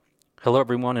Hello,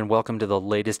 everyone, and welcome to the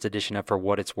latest edition of For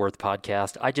What It's Worth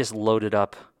podcast. I just loaded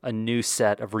up a new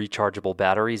set of rechargeable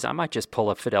batteries. I might just pull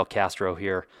a Fidel Castro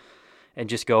here and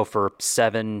just go for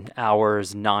 7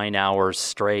 hours, 9 hours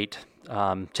straight.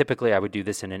 Typically, I would do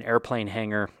this in an airplane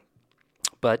hangar,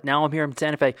 but now I'm here in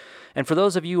Santa Fe. And for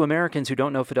those of you Americans who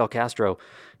don't know Fidel Castro,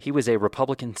 he was a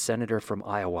Republican senator from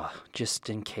Iowa, just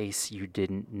in case you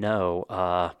didn't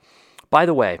know. By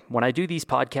the way, when I do these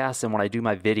podcasts and when I do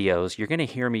my videos, you're going to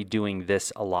hear me doing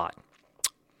this a lot.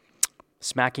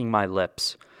 Smacking my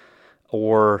lips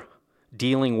or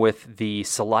dealing with the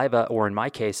saliva, or in my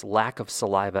case, lack of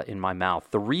saliva in my mouth.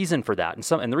 The reason for that,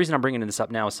 and the reason I'm bringing this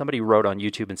up now is somebody wrote on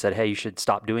YouTube and said, hey, you should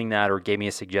stop doing that, or gave me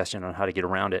a suggestion on how to get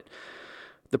around it.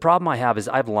 The problem I have is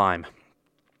I have Lyme.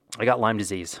 I got Lyme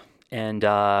disease. And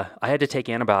I had to take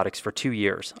antibiotics for 2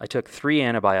 years. I took 3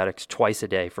 antibiotics twice a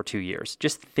day for 2 years.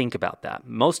 Just think about that.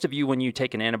 Most of you, when you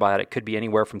take an antibiotic, could be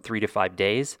anywhere from 3 to 5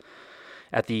 days.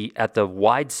 At the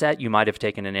wide set, you might have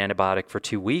taken an antibiotic for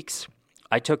 2 weeks.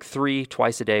 I took 3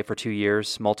 twice a day for 2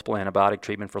 years, multiple antibiotic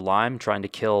treatment for Lyme, trying to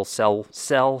kill cell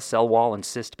wall, and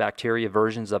cyst bacteria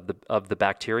versions of the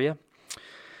bacteria.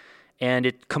 And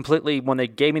it completely, when they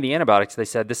gave me the antibiotics, they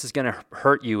said, this is going to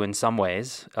hurt you in some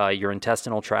ways, your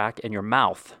intestinal tract and your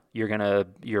mouth.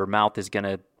 Your mouth is going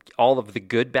to, all of the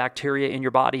good bacteria in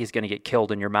your body is going to get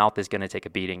killed and your mouth is going to take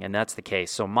a beating. And that's the case.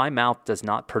 So my mouth does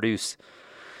not produce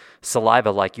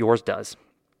saliva like yours does.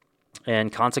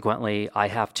 And consequently, I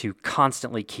have to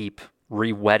constantly keep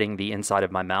re-wetting the inside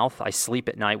of my mouth. I sleep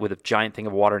at night with a giant thing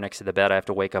of water next to the bed. I have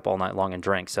to wake up all night long and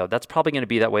drink. So that's probably going to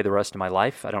be that way the rest of my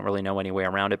life. I don't really know any way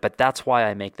around it, but that's why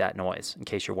I make that noise, in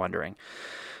case you're wondering.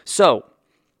 So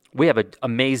we have an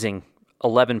amazing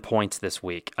 11 points this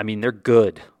week. I mean, they're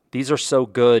good. These are so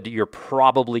good, you're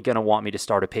probably going to want me to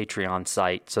start a Patreon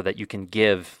site so that you can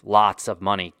give lots of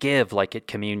money. Give like at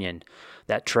communion.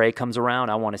 That tray comes around,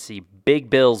 I want to see big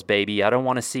bills, baby. I don't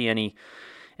want to see any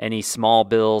small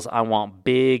bills. I want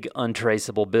big,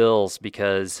 untraceable bills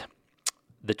because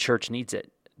the church needs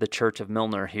it. The Church of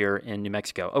Milner here in New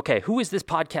Mexico. Okay, who is this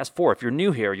podcast for? If you're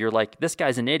new here, you're like, this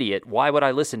guy's an idiot. Why would I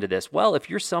listen to this? Well, if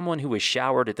you're someone who was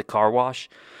showered at the car wash,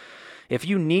 if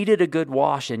you needed a good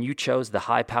wash and you chose the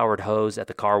high-powered hose at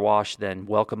the car wash, then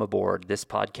welcome aboard. This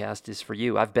podcast is for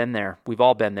you. I've been there. We've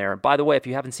all been there. And by the way, if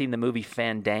you haven't seen the movie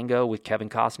Fandango with Kevin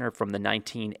Costner from the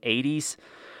 1980s,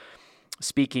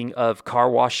 speaking of car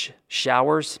wash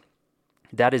showers,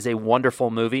 that is a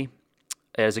wonderful movie.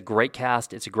 It has a great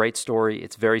cast. It's a great story.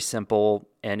 It's very simple,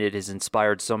 and it has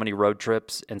inspired so many road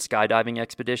trips and skydiving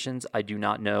expeditions. I do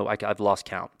not know. I've lost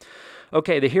count.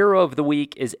 Okay, the hero of the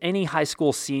week is any high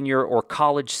school senior or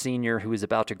college senior who is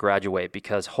about to graduate,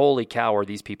 because holy cow are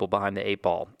these people behind the 8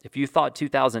 ball. If you thought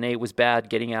 2008 was bad,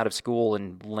 getting out of school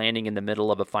and landing in the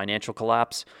middle of a financial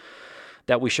collapse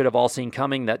that we should have all seen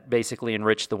coming, that basically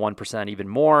enriched the 1% even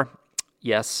more.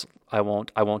 Yes, I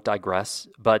won't digress.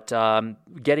 But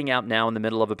getting out now in the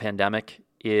middle of a pandemic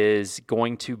is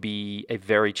going to be a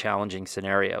very challenging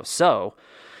scenario. So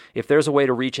if there's a way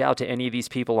to reach out to any of these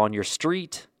people on your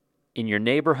street, in your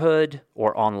neighborhood,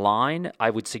 or online, I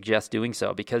would suggest doing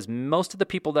so, because most of the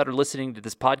people that are listening to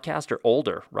this podcast are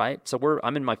older, right? So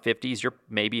I'm in my 50s. You're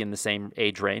maybe in the same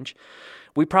age range.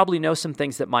 We probably know some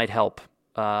things that might help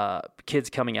kids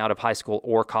coming out of high school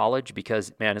or college,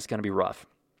 because, man, it's going to be rough.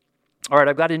 All right,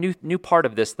 I've got a new part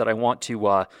of this that I want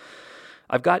to.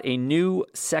 I've got a new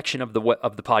section of the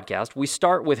podcast. We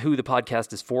start with who the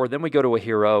podcast is for, then we go to a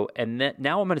hero, and then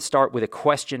now I'm going to start with a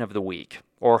question of the week,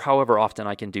 or however often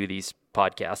I can do these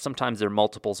podcasts. Sometimes they're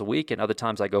multiples a week, and other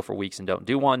times I go for weeks and don't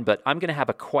do one. But I'm going to have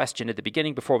a question at the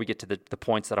beginning before we get to the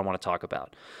points that I want to talk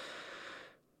about.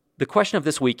 The question of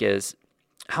this week is: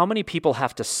 how many people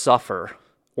have to suffer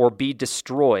or be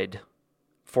destroyed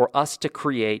for us to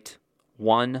create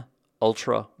one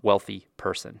ultra-wealthy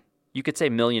person? You could say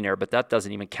millionaire, but that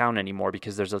doesn't even count anymore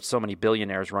because there's so many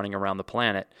billionaires running around the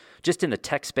planet. Just in the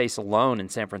tech space alone in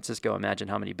San Francisco, imagine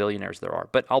how many billionaires there are.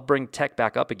 But I'll bring tech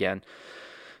back up again.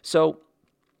 So,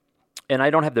 and I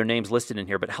don't have their names listed in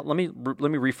here, but let me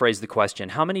rephrase the question.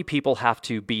 How many people have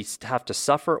to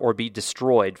suffer or be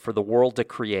destroyed for the world to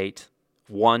create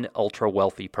one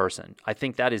ultra-wealthy person? I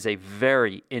think that is a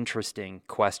very interesting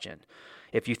question.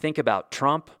 If you think about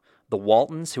Trump, the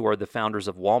Waltons, who are the founders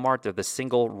of Walmart, they're the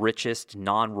single richest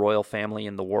non-royal family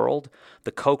in the world.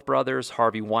 The Koch brothers,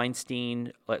 Harvey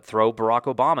Weinstein, throw Barack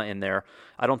Obama in there.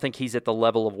 I don't think he's at the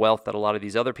level of wealth that a lot of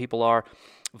these other people are.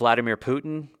 Vladimir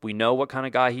Putin, we know what kind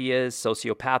of guy he is,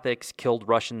 sociopathic, killed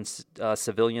Russian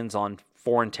civilians on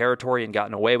foreign territory and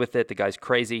gotten away with it. The guy's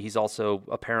crazy. He's also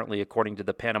apparently, according to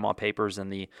the Panama Papers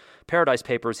and the Paradise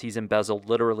Papers, he's embezzled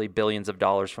literally billions of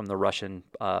dollars from the Russian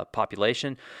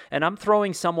population. And I'm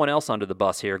throwing someone else under the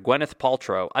bus here, Gwyneth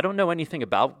Paltrow. I don't know anything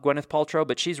about Gwyneth Paltrow,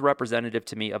 but she's representative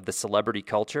to me of the celebrity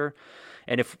culture.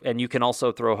 And you can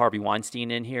also throw Harvey Weinstein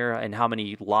in here and how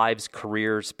many lives,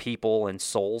 careers, people, and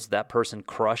souls that person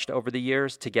crushed over the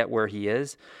years to get where he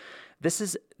is. This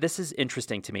is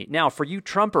interesting to me. Now, for you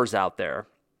Trumpers out there,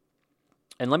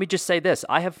 and let me just say this.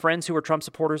 I have friends who are Trump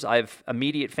supporters. I have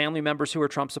immediate family members who are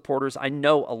Trump supporters. I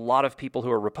know a lot of people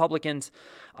who are Republicans.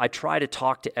 I try to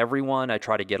talk to everyone. I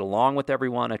try to get along with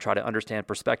everyone. I try to understand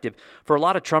perspective. For a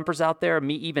lot of Trumpers out there,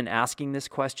 me even asking this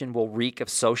question will reek of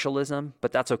socialism,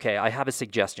 but that's okay. I have a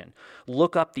suggestion.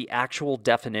 Look up the actual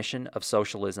definition of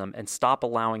socialism and stop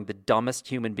allowing the dumbest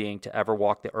human being to ever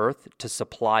walk the earth to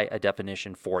supply a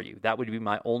definition for you. That would be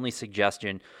my only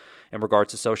suggestion in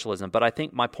regards to socialism. But I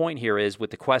think my point here is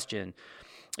with the question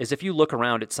is if you look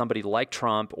around at somebody like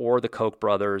Trump or the Koch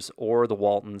brothers or the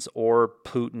Waltons or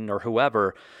Putin or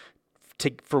whoever,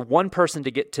 for one person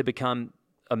to become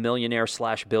a millionaire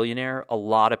 / billionaire, a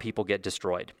lot of people get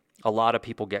destroyed. A lot of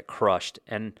people get crushed.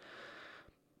 And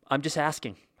I'm just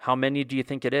asking, how many do you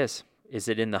think it is? Is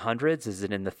it in the hundreds? Is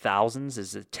it in the thousands?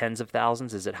 Is it tens of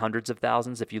thousands? Is it hundreds of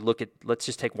thousands? If you look at, let's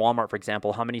just take Walmart, for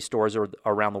example, how many stores are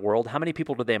around the world? How many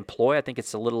people do they employ? I think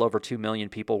it's a little over 2 million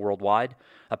people worldwide.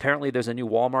 Apparently, there's a new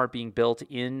Walmart being built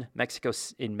in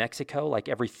Mexico, like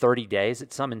every 30 days.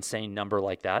 It's some insane number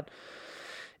like that.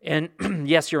 And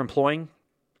yes, you're employing,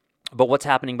 but what's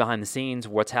happening behind the scenes,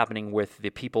 what's happening with the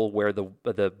people where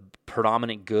the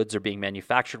predominant goods are being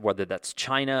manufactured, whether that's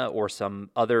China or some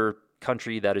other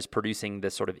country that is producing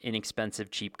this sort of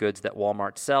inexpensive, cheap goods that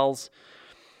Walmart sells.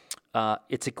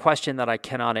 It's a question that I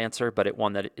cannot answer, but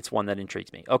it's one that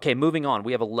intrigues me. Okay, moving on.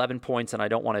 We have 11 points, and I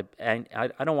don't want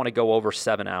to go over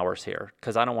 7 hours here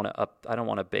because I don't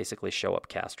want to basically show up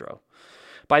Castro.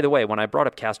 By the way, when I brought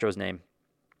up Castro's name,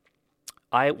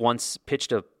 I once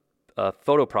pitched a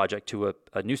photo project to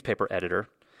a newspaper editor.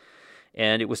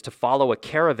 And it was to follow a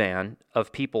caravan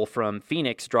of people from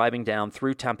Phoenix driving down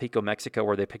through Tampico, Mexico,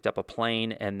 where they picked up a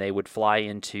plane and they would fly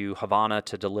into Havana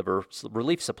to deliver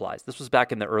relief supplies. This was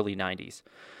back in the early 90s.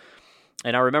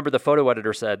 And I remember the photo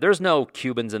editor said, there's no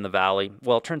Cubans in the valley.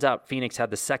 Well, it turns out Phoenix had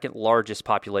the second largest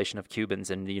population of Cubans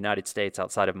in the United States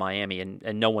outside of Miami, and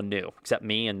no one knew except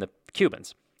me and the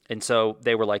Cubans. And so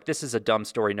they were like, this is a dumb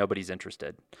story. Nobody's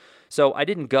interested. So I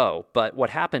didn't go. But what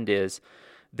happened is,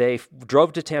 they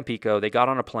drove to Tampico, they got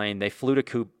on a plane, they flew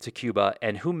to Cuba,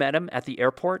 and who met him at the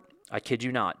airport? I kid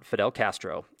you not, Fidel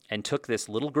Castro, and took this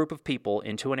little group of people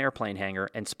into an airplane hangar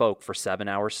and spoke for 7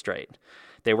 hours straight.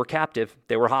 They were captive,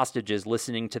 they were hostages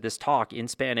listening to this talk in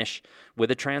Spanish with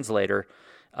a translator,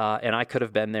 and I could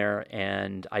have been there,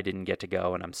 and I didn't get to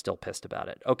go, and I'm still pissed about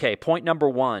it. Okay, point number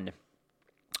 1.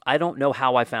 I don't know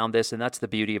how I found this, and that's the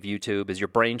beauty of YouTube, is your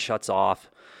brain shuts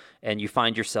off, and you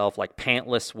find yourself like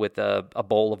pantless with a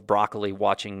bowl of broccoli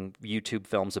watching YouTube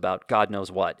films about God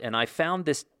knows what. And I found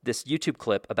this YouTube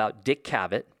clip about Dick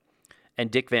Cavett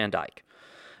and Dick Van Dyke.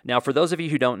 Now, for those of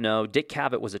you who don't know, Dick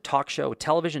Cavett was a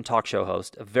television talk show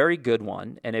host, a very good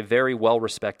one and a very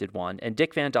well-respected one. And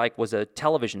Dick Van Dyke was a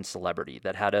television celebrity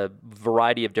that had a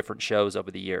variety of different shows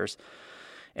over the years.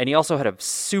 And he also had a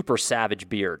super savage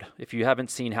beard. If you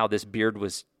haven't seen how this beard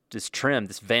was trim,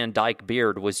 this Van Dyke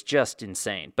beard was just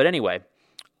insane. But anyway,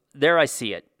 there I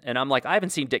see it. And I'm like, I haven't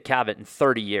seen Dick Cavett in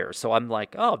 30 years. So I'm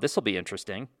like, oh, this will be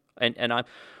interesting. And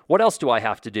what else do I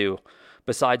have to do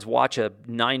besides watch a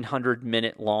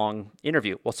 900-minute long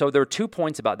interview? Well, so there are 2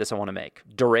 points about this I want to make: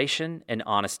 duration and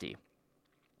honesty.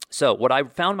 So what I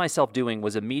found myself doing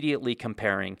was immediately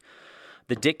comparing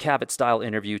the Dick Cavett-style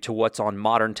interview to what's on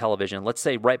modern television, let's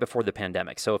say right before the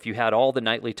pandemic. So if you had all the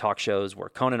nightly talk shows where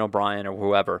Conan O'Brien or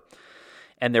whoever,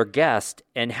 and their guest,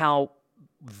 and how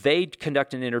they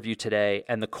conduct an interview today,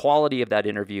 and the quality of that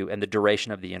interview, and the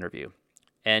duration of the interview,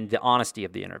 and the honesty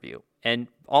of the interview. And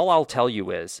all I'll tell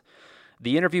you is,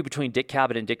 the interview between Dick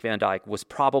Cavett and Dick Van Dyke was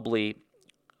probably,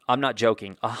 I'm not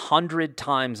joking, 100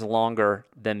 times longer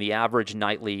than the average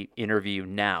nightly interview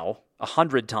now.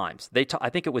 100 times. I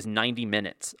think it was 90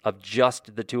 minutes of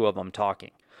just the two of them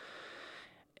talking.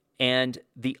 And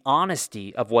the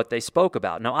honesty of what they spoke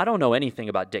about. Now, I don't know anything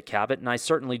about Dick Cavett, and I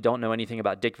certainly don't know anything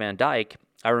about Dick Van Dyke.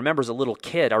 I remember as a little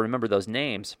kid, I remember those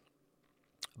names.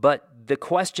 But the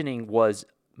questioning was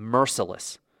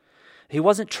merciless. He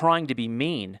wasn't trying to be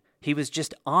mean. He was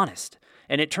just honest.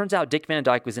 And it turns out Dick Van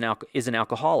Dyke is an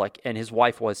alcoholic, and his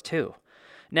wife was too.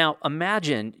 Now,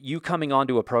 imagine you coming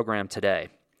onto a program today,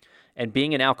 And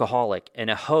being an alcoholic and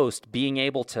a host being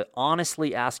able to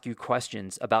honestly ask you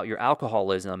questions about your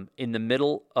alcoholism in the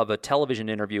middle of a television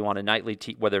interview on a nightly,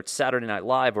 whether it's Saturday Night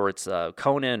Live or it's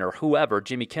Conan or whoever,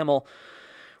 Jimmy Kimmel,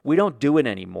 we don't do it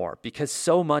anymore because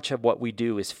so much of what we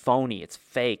do is phony, it's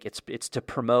fake, it's to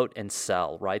promote and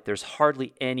sell, right? There's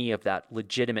hardly any of that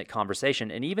legitimate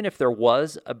conversation. And even if there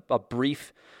was a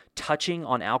brief touching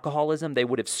on alcoholism, they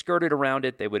would have skirted around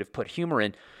it, they would have put humor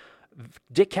in.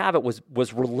 Dick Cavett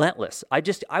was relentless.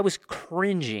 I was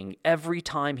cringing every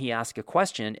time he asked a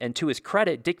question, and to his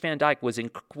credit, Dick Van Dyke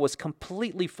was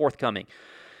completely forthcoming.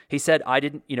 He said, I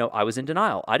was in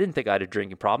denial. I didn't think I had a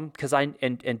drinking problem because and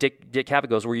Dick Cavett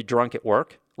goes, were you drunk at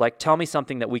work? Like, tell me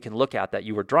something that we can look at that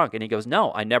you were drunk. And he goes,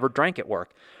 no, I never drank at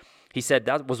work. He said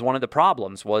that was one of the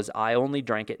problems was I only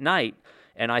drank at night.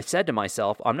 And I said to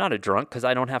myself, I'm not a drunk because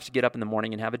I don't have to get up in the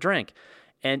morning and have a drink.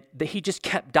 And he just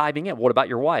kept diving in. What about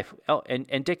your wife? Oh,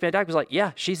 and Dick Van Dyke was like,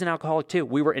 yeah, she's an alcoholic too.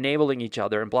 We were enabling each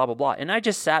other and blah, blah, blah. And I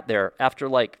just sat there after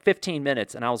like 15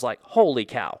 minutes and I was like, holy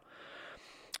cow.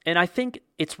 And I think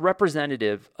it's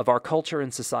representative of our culture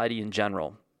and society in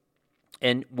general.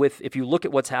 And if you look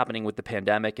at what's happening with the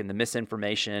pandemic and the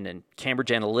misinformation and Cambridge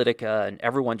Analytica and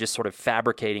everyone just sort of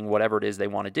fabricating whatever it is they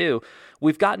want to do,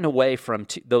 we've gotten away from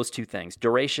those two things,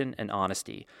 duration and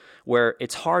honesty, where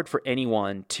it's hard for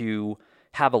anyone to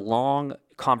have a long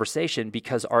conversation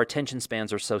because our attention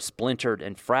spans are so splintered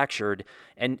and fractured,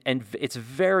 and it's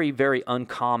very, very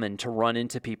uncommon to run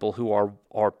into people who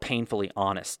are painfully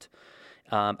honest.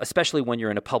 Especially when you're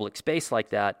in a public space like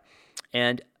that.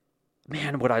 And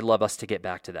man, would I love us to get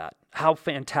back to that. How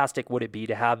fantastic would it be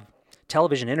to have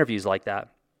television interviews like that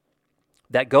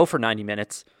go for 90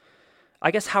 minutes?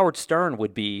 I guess Howard Stern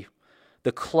would be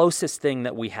the closest thing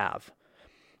that we have.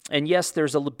 And yes,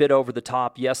 there's a bit over the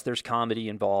top. Yes, there's comedy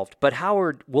involved. But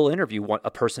Howard will interview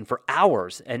a person for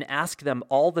hours and ask them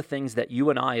all the things that you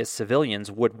and I as civilians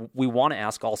we want to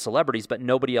ask all celebrities, but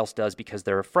nobody else does because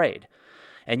they're afraid.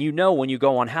 And you know when you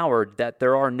go on Howard that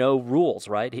there are no rules,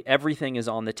 right? Everything is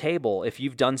on the table. If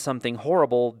you've done something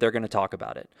horrible, they're going to talk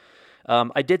about it.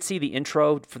 I did see the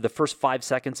intro for the first 5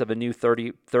 seconds of a new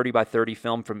 30 by 30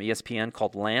 film from ESPN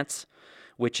called Lance,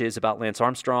 which is about Lance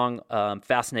Armstrong,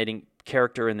 fascinating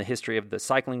character in the history of the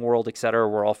cycling world, et cetera.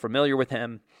 We're all familiar with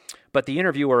him. But the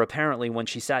interviewer, apparently, when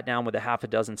she sat down with a half a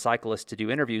dozen cyclists to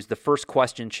do interviews, the first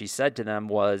question she said to them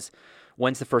was,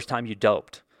 when's the first time you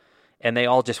doped? And they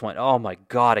all just went, oh my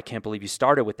God, I can't believe you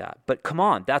started with that. But come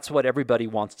on, that's what everybody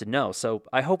wants to know. So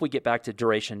I hope we get back to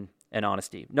duration and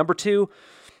honesty.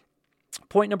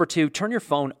 Point number two, turn your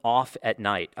phone off at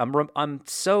night. I'm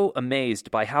so amazed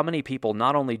by how many people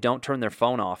not only don't turn their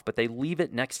phone off, but they leave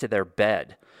it next to their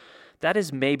bed.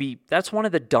 That's one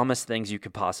of the dumbest things you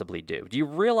could possibly do. Do you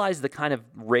realize the kind of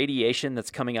radiation that's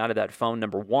coming out of that phone,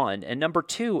 number one? And number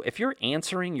two, if you're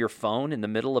answering your phone in the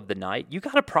middle of the night, you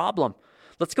got a problem.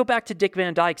 Let's go back to Dick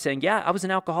Van Dyke saying, yeah, I was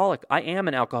an alcoholic. I am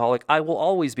an alcoholic. I will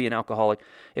always be an alcoholic.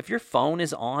 If your phone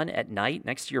is on at night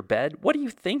next to your bed, what are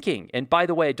you thinking? And by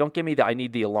the way, don't give me the I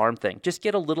need the alarm thing. Just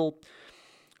get a little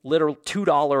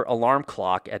 $2 alarm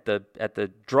clock at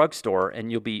the drugstore,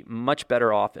 and you'll be much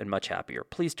better off and much happier.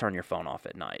 Please turn your phone off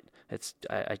at night.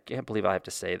 I can't believe I have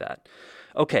to say that.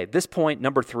 Okay, this point,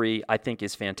 number 3, I think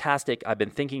is fantastic. I've been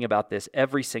thinking about this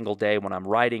every single day when I'm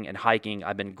riding and hiking.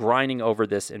 I've been grinding over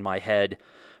this in my head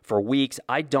for weeks.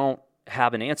 I don't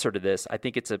have an answer to this. I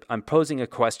think I'm posing a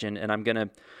question, and I'm going to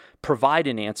provide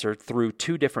an answer through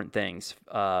 2 different things,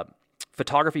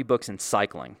 photography books and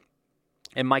cycling.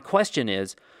 And my question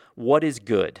is, what is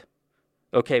good?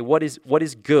 Okay, what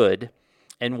is good,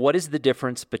 and what is the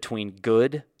difference between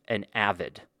good and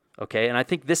avid? Okay, and I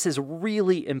think this is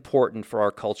really important for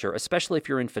our culture, especially if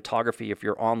you're in photography, if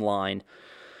you're online.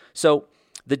 So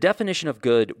the definition of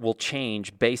good will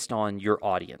change based on your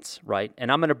audience, right?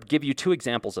 And I'm going to give you 2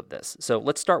 examples of this. So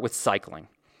let's start with cycling.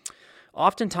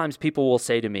 Oftentimes people will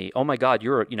say to me, oh my God,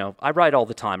 I ride all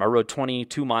the time. I rode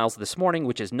 22 miles this morning,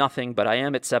 which is nothing, but I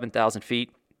am at 7,000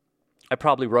 feet. I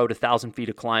probably rode 1,000 feet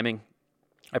of climbing.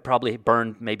 I probably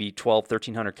burned maybe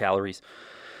 1,300 calories.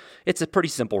 It's a pretty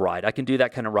simple ride. I can do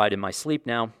that kind of ride in my sleep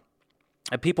now.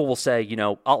 And people will say,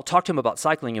 I'll talk to them about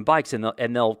cycling and bikes, and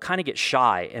they'll kind of get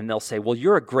shy, and they'll say, well,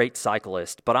 you're a great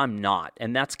cyclist, but I'm not.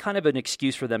 And that's kind of an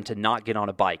excuse for them to not get on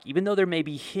a bike, even though they're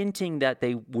maybe hinting that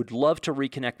they would love to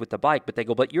reconnect with the bike, but they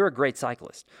go, but you're a great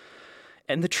cyclist.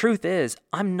 And the truth is,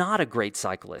 I'm not a great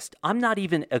cyclist. I'm not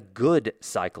even a good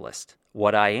cyclist.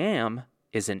 What I am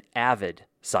is an avid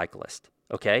cyclist,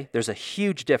 okay? There's a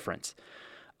huge difference.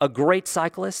 A great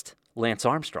cyclist, Lance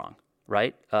Armstrong,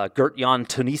 right? Gert-Jan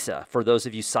Tunisa, for those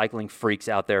of you cycling freaks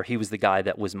out there, he was the guy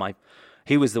that was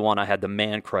He was the one I had the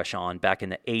man crush on back in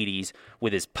the 80s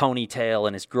with his ponytail,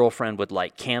 and his girlfriend would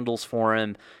light candles for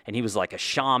him, and he was like a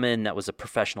shaman that was a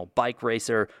professional bike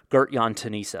racer. Gert-Jan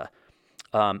Tunisa.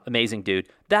 Amazing dude.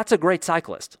 That's a great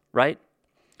cyclist, right?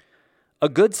 A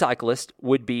good cyclist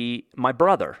would be my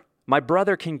brother. My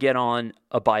brother can get on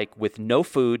a bike with no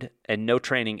food and no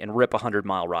training and rip a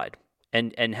 100-mile ride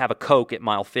and have a Coke at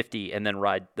mile 50 and then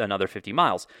ride another 50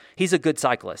 miles. He's a good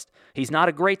cyclist. He's not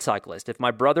a great cyclist. If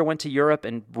my brother went to Europe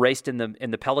and raced in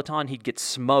the peloton, he'd get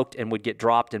smoked and would get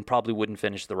dropped and probably wouldn't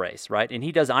finish the race, right? And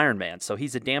he does Ironman, so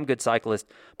he's a damn good cyclist,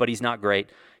 but he's not great.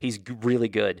 He's really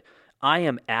good. I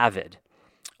am avid.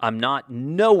 I'm not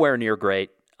nowhere near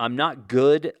great. I'm not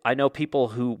good. I know people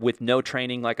who, with no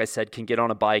training, like I said, can get on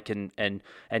a bike and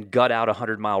gut out a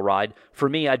 100-mile ride. For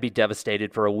me, I'd be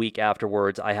devastated for a week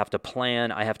afterwards. I have to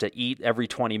plan. I have to eat every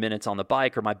 20 minutes on the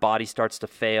bike, or my body starts to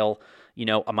fail. You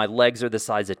know, my legs are the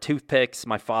size of toothpicks.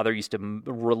 My father used to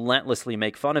relentlessly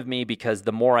make fun of me because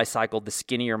the more I cycled, the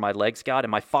skinnier my legs got.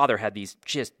 And my father had these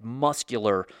just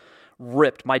muscular,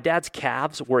 ripped. My dad's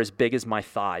calves were as big as my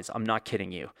thighs. I'm not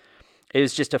kidding you. It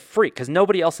was just a freak because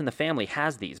nobody else in the family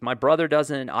has these. My brother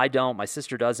doesn't. I don't. My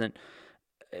sister doesn't.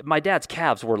 My dad's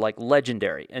calves were like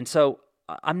legendary. And so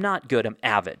I'm not good. I'm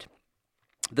avid.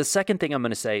 The second thing I'm going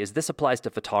to say is this applies to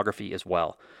photography as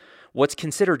well. What's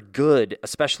considered good,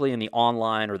 especially in the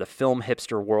online or the film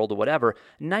hipster world or whatever,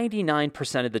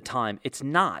 99% of the time it's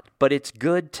not. But it's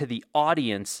good to the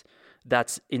audience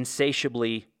that's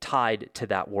insatiably tied to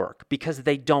that work because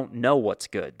they don't know what's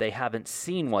good. They haven't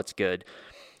seen what's good.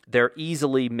 They're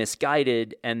easily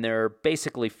misguided, and they're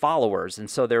basically followers. And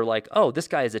so they're like, oh, this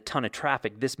guy has a ton of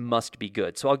traffic. This must be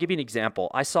good. So I'll give you an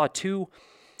example. I saw two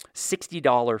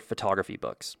 $60 photography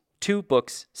books. Two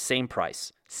books, same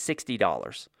price,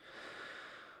 $60.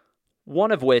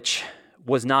 One of which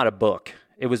was not a book.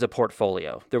 It was a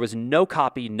portfolio. There was no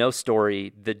copy, no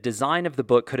story. The design of the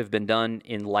book could have been done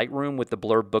in Lightroom with the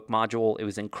Blurb book module. It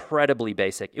was incredibly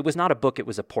basic. It was not a book, it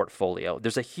was a portfolio.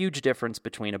 There's a huge difference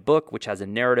between a book, which has a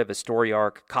narrative, a story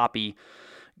arc, copy,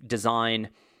 design,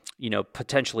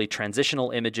 potentially transitional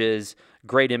images,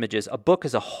 great images. A book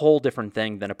is a whole different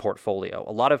thing than a portfolio.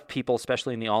 A lot of people,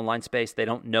 especially in the online space, they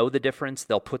don't know the difference.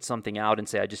 They'll put something out and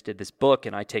say, I just did this book,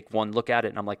 and I take one look at it,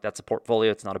 and I'm like, that's a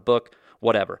portfolio, it's not a book,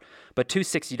 whatever. But two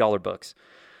 $60 books,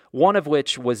 one of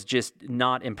which was just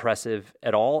not impressive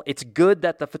at all. It's good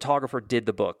that the photographer did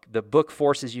the book. The book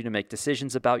forces you to make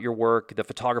decisions about your work. The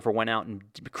photographer went out and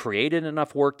created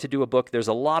enough work to do a book. There's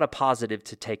a lot of positive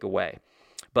to take away.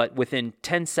 But within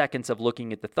 10 seconds of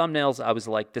looking at the thumbnails, I was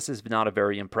like, this is not a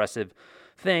very impressive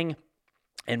thing.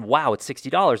 And wow, it's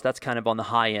 $60. That's kind of on the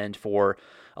high end for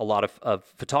a lot of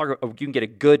photography. You can get a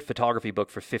good photography book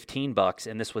for $15,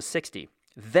 and this was $60.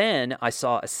 Then I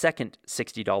saw a second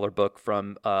 $60 book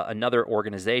from another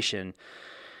organization,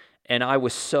 and I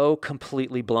was so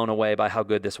completely blown away by how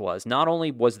good this was. Not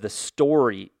only was the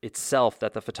story itself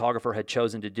that the photographer had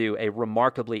chosen to do a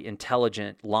remarkably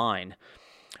intelligent line,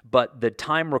 but the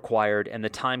time required and the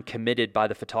time committed by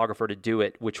the photographer to do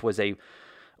it, which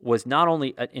was not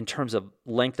only in terms of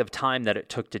length of time that it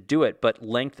took to do it, but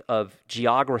length of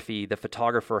geography the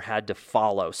photographer had to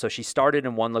follow. So she started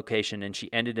in one location and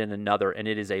she ended in another, and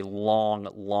it is a long,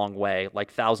 long way,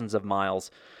 like thousands of miles,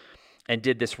 and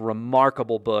did this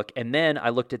remarkable book. And then I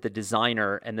looked at the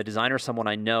designer, and the designer is someone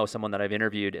I know, someone that I've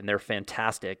interviewed, and they're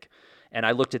fantastic. And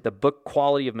I looked at the book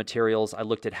quality of materials. I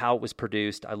looked at how it was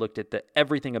produced. I looked at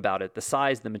everything about it, the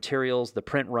size, the materials, the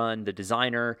print run, the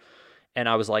designer. And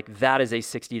I was like, that is a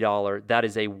 $60.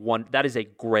 That is a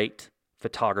great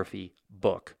photography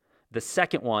book. The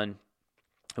second one,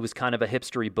 it was kind of a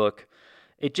hipstery book.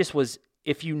 It just was,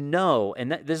 if you know,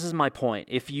 and this is my point,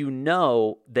 if you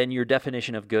know, then your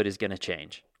definition of good is going to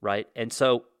change, right? And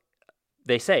so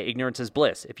they say ignorance is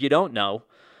bliss. If you don't know,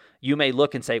 you may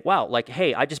look and say, wow, like,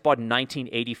 hey, I just bought a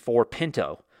 1984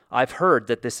 Pinto. I've heard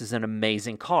that this is an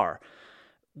amazing car.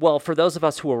 Well, for those of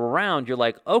us who are around, you're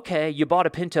like, okay, you bought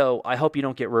a Pinto. I hope you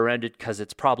don't get rear-ended because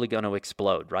it's probably going to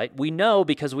explode, right? We know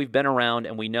because we've been around,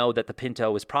 and we know that the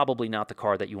Pinto is probably not the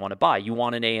car that you want to buy. You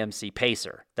want an AMC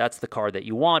Pacer. That's the car that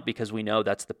you want because we know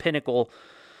that's the pinnacle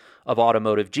of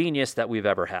automotive genius that we've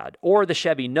ever had. Or the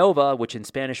Chevy Nova, which in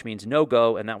Spanish means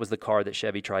no-go, and that was the car that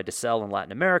Chevy tried to sell in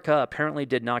Latin America, apparently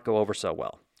did not go over so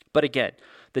well. But again,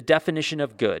 the definition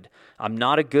of good. I'm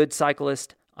not a good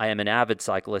cyclist. I am an avid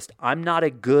cyclist. I'm not a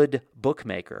good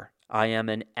bookmaker. I am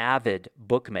an avid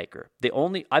bookmaker.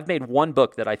 I've made one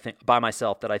book that I think by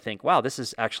myself that I think, wow, this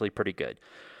is actually pretty good.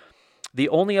 The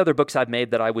only other books I've made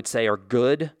that I would say are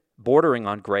good bordering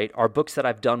on great are books that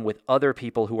I've done with other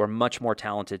people who are much more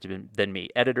talented than me,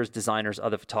 editors, designers,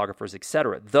 other photographers,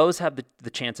 etc. Those have the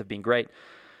chance of being great.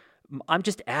 I'm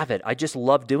just avid. I just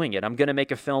love doing it. I'm going to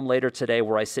make a film later today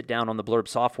where I sit down on the Blurb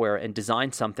software and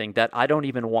design something that I don't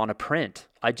even want to print.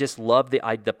 I just love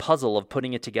the puzzle of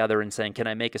putting it together and saying, can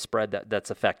I make a spread that's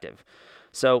effective?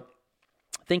 So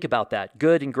think about that.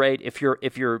 Good and great. If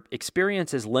your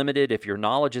experience is limited, if your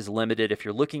knowledge is limited, if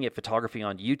you're looking at photography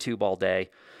on YouTube all day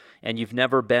and you've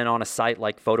never been on a site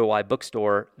like PhotoEye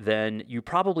Bookstore, then you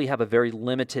probably have a very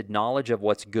limited knowledge of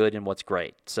what's good and what's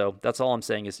great. So that's all I'm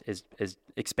saying is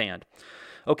expand.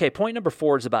 Okay, point number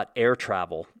 4 is about air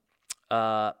travel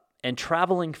and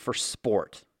traveling for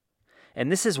sport.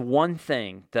 And this is one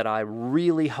thing that I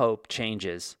really hope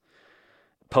changes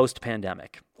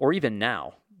post-pandemic, or even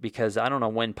now, because I don't know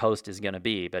when post is going to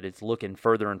be, but it's looking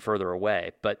further and further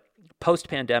away. But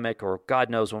post-pandemic, or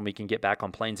God knows when we can get back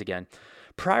on planes again.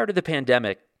 Prior to the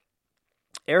pandemic,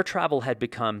 air travel had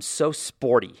become so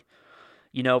sporty.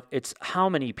 You know, it's how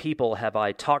many people have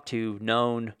I talked to,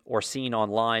 known, or seen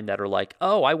online that are like,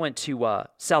 oh, I went to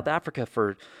South Africa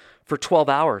for 12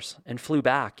 hours and flew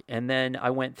back. And then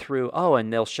I went through,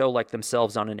 and they'll show like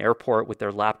themselves on an airport with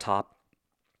their laptop,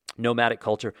 nomadic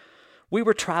culture. We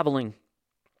were traveling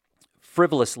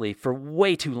frivolously for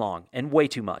way too long and way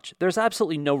too much. There's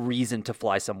absolutely no reason to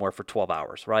fly somewhere for 12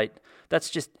 hours, right? That's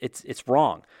just, it's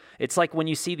wrong. It's like when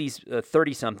you see these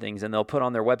 30-somethings and they'll put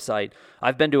on their website,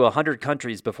 I've been to 100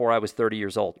 countries before I was 30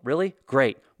 years old. Really?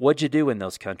 Great. What'd you do in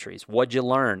those countries? What'd you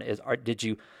learn? Did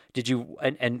you,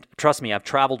 and trust me, I've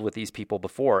traveled with these people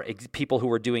before, people who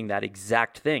were doing that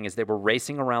exact thing as they were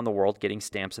racing around the world getting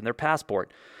stamps in their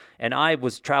passport. And I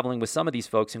was traveling with some of these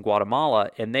folks in Guatemala,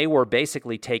 and they were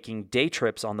basically taking day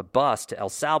trips on the bus to El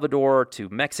Salvador, to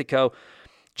Mexico,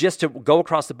 just to go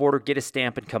across the border, get a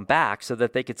stamp, and come back so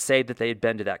that they could say that they had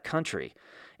been to that country.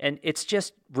 And it's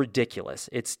just ridiculous.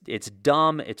 It's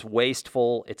dumb, it's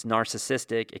wasteful, it's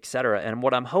narcissistic, etc. And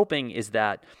what I'm hoping is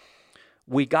that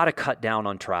we got to cut down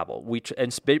on travel,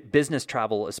 and business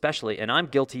travel especially. And I'm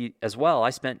guilty as well.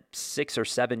 I spent 6 or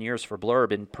 7 years for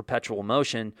Blurb in perpetual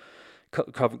motion,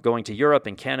 going to Europe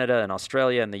and Canada and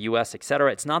Australia and the US, et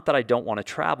cetera. It's not that I don't want to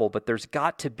travel, but there's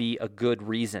got to be a good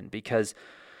reason, because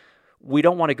we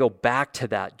don't want to go back to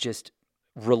that just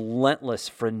relentless,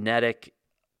 frenetic,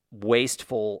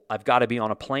 wasteful, I've got to be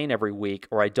on a plane every week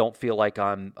or I don't feel like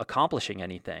I'm accomplishing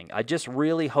anything. I just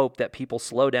really hope that people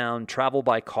slow down, travel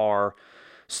by car,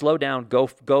 slow down,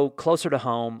 go closer to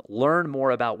home, learn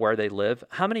more about where they live.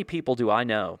 How many people do I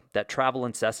know that travel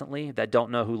incessantly that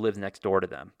don't know who lives next door to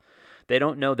them? They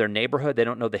don't know their neighborhood. They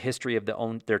don't know the history of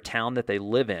their town that they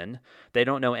live in. They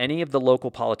don't know any of the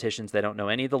local politicians. They don't know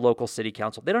any of the local city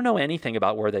council. They don't know anything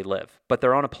about where they live, but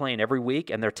they're on a plane every week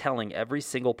and they're telling every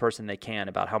single person they can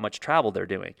about how much travel they're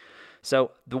doing.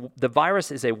 So the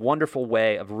virus is a wonderful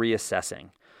way of reassessing.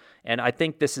 And I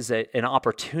think this is an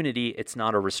opportunity. It's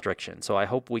not a restriction. So I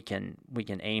hope we can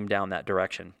aim down that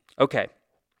direction. Okay.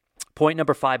 Point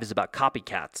number 5 is about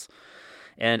copycats.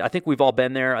 And I think we've all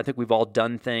been there. I think we've all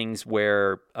done things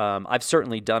where I've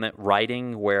certainly done it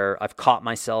writing, where I've caught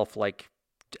myself like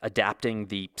adapting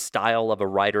the style of a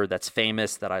writer that's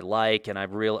famous that I like, and I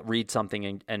read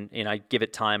something and I give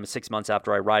it time. 6 months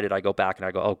after I write it, I go back and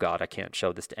I go, oh God, I can't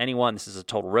show this to anyone. This is a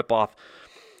total ripoff.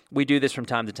 We do this from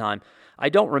time to time. I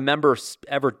don't remember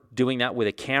ever doing that with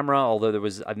a camera, although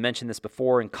I've mentioned this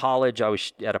before. In college, I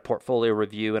was at a portfolio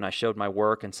review and I showed my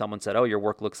work and someone said, oh, your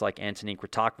work looks like Antonique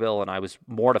Kretokvil, and I was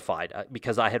mortified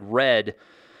because I had read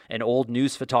an old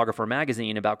news photographer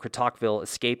magazine about Kretokvil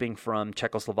escaping from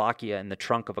Czechoslovakia in the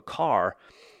trunk of a car.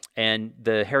 And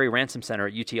the Harry Ransom Center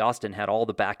at UT Austin had all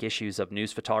the back issues of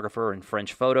News Photographer and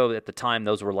French Photo. At the time,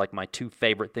 those were like my 2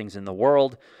 favorite things in the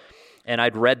world. And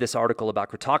I'd read this article about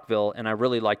Kretokvil, and I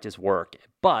really liked his work.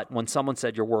 But when someone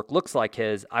said your work looks like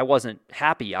his, I wasn't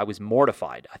happy. I was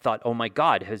mortified. I thought, oh my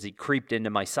God, has he creeped into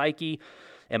my psyche?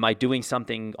 Am I doing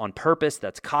something on purpose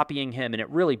that's copying him? And it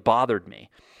really bothered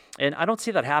me. And I don't see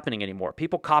that happening anymore.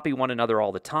 People copy one another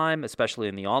all the time, especially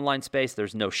in the online space.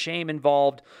 There's no shame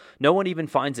involved. No one even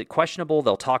finds it questionable.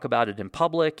 They'll talk about it in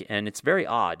public, and it's very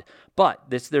odd. But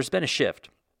there's been a shift.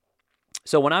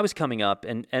 So when I was coming up,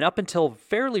 and up until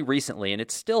fairly recently, and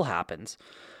it still happens,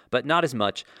 but not as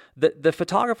much, the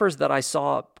photographers that I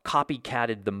saw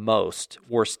copycatted the most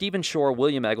were Stephen Shore,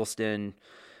 William Eggleston,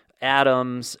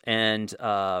 Adams, and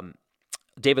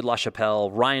David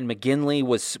LaChapelle. Ryan McGinley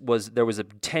there was a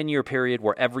 10-year period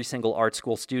where every single art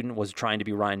school student was trying to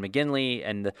be Ryan McGinley,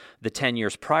 and the 10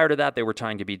 years prior to that, they were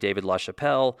trying to be David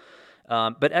LaChapelle.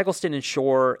 But Eggleston and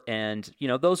Shore, and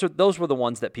those were the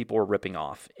ones that people were ripping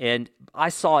off, and I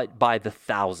saw it by the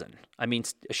thousand. I mean,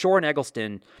 Shore and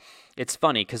Eggleston. It's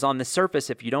funny because on the surface,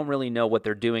 if you don't really know what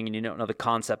they're doing and you don't know the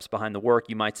concepts behind the work,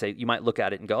 you might look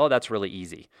at it and go, "Oh, that's really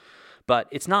easy," but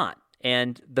it's not.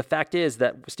 And the fact is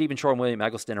that Stephen Shore and William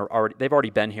Eggleston they've already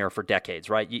been here for decades,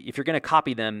 right? If you're going to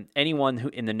copy them, anyone who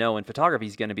in the know in photography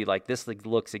is going to be like, this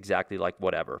looks exactly like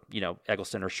whatever,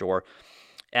 Eggleston or Shore.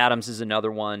 Adams is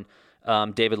another one.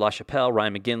 David LaChapelle,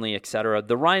 Ryan McGinley, etc.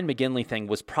 The Ryan McGinley thing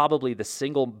was probably the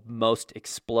single most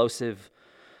explosive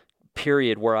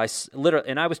period where I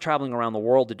was traveling around the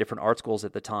world to different art schools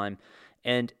at the time,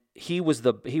 and he was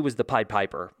the Pied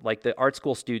Piper. Like, the art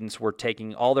school students were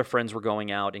all their friends were going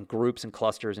out in groups and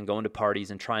clusters and going to parties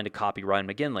and trying to copy Ryan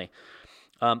McGinley.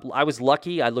 I was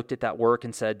lucky. I looked at that work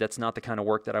and said, that's not the kind of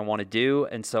work that I want to do.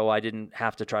 And so I didn't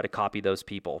have to try to copy those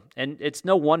people. And it's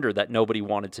no wonder that nobody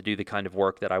wanted to do the kind of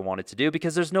work that I wanted to do,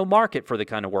 because there's no market for the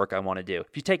kind of work I want to do.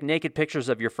 If you take naked pictures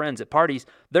of your friends at parties,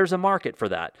 there's a market for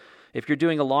that. If you're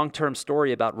doing a long-term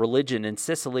story about religion in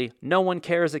Sicily, no one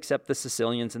cares except the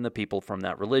Sicilians and the people from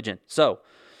that religion. So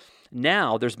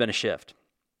now there's been a shift.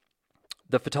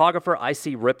 The photographer I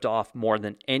see ripped off more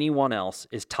than anyone else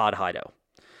is Todd Hido.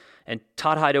 And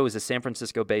Todd Hido is a San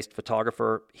Francisco-based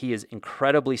photographer. He is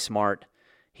incredibly smart,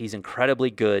 he's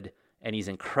incredibly good, and he's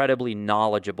incredibly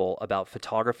knowledgeable about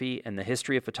photography and the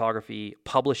history of photography,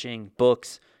 publishing,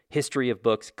 books, history of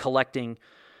books, collecting.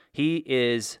 He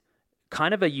is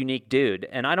kind of a unique dude,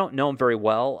 and I don't know him very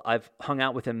well. I've hung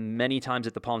out with him many times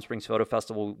at the Palm Springs Photo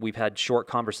Festival. We've had short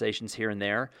conversations here and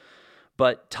there.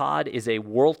 But Todd is a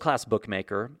world-class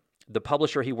bookmaker. The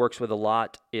publisher he works with a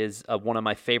lot is one of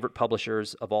my favorite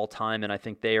publishers of all time, and I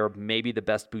think they are maybe the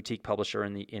best boutique publisher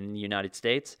in the United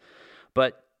States.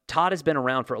 But Todd has been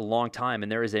around for a long time,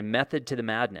 and there is a method to the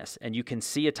madness. And you can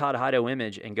see a Todd Hido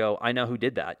image and go, I know who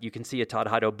did that. You can see a Todd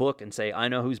Hido book and say, I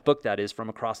know whose book that is from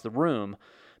across the room,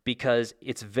 because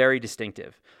it's very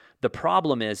distinctive. The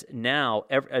problem is now,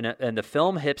 and the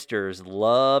film hipsters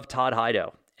love Todd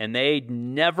Hido. And they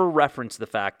never reference the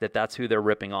fact that that's who they're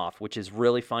ripping off, which is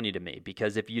really funny to me,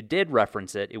 because if you did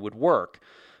reference it, it would work.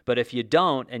 But if you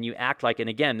don't and you act like, and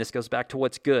again, this goes back to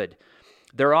what's good,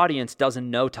 their audience doesn't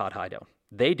know Todd Hido.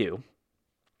 They do.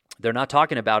 They're not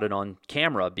talking about it on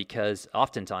camera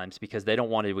oftentimes because they don't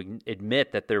want to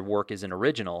admit that their work isn't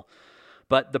original.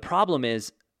 But the problem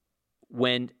is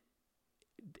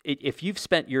if you've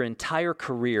spent your entire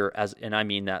career and I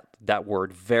mean that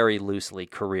word very loosely,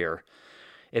 career,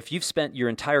 if you've spent your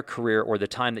entire career or the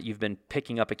time that you've been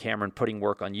picking up a camera and putting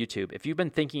work on YouTube, if you've been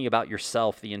thinking about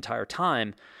yourself the entire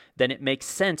time, then it makes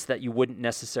sense that you wouldn't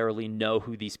necessarily know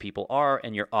who these people are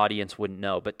and your audience wouldn't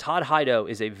know. But Todd Hido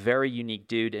is a very unique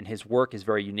dude, and his work is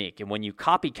very unique. And when you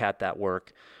copycat that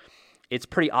work, it's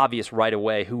pretty obvious right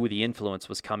away who the influence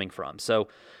was coming from. So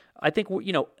I think,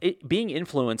 being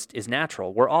influenced is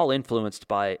natural. We're all influenced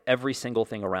by every single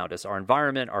thing around us, our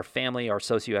environment, our family, our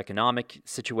socioeconomic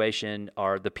situation,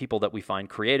 the people that we find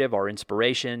creative, our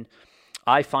inspiration.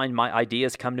 I find my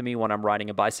ideas come to me when I'm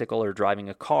riding a bicycle or driving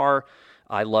a car.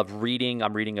 I love reading.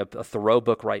 I'm reading a Thoreau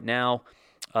book right now.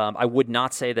 I would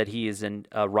not say that he is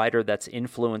a writer that's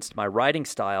influenced my writing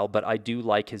style, but I do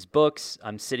like his books.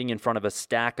 I'm sitting in front of a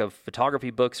stack of photography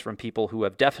books from people who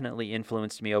have definitely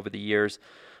influenced me over the years.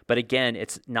 But again,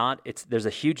 there's a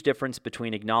huge difference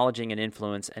between acknowledging an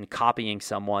influence and copying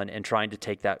someone and trying to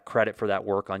take that credit for that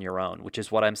work on your own, which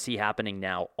is what I'm see happening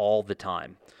now all the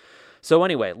time. So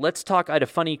anyway, let's talk. I had a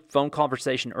funny phone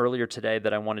conversation earlier today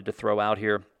that I wanted to throw out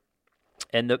here.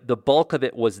 And the bulk of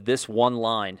it was this one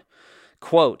line,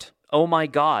 quote, "Oh my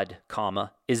God,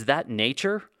 comma, is that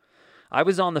nature?" I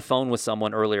was on the phone with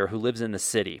someone earlier who lives in the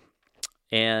city,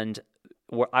 and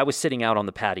I was sitting out on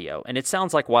the patio, and it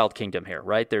sounds like Wild Kingdom here,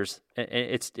 right?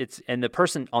 And the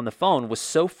person on the phone was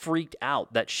so freaked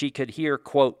out that she could hear,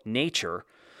 quote, nature,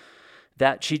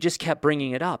 that she just kept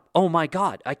bringing it up. Oh my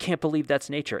God, I can't believe that's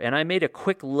nature. And I made a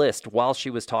quick list while she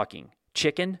was talking.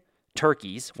 Chicken,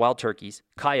 turkeys, wild turkeys,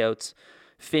 coyotes,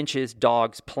 finches,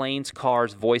 dogs, planes,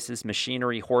 cars, voices,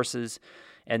 machinery, horses,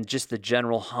 and just the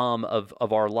general hum of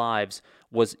our lives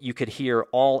you could hear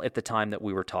all at the time that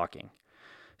we were talking.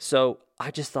 So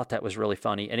I just thought that was really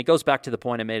funny. And it goes back to the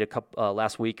point I made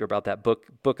last week about that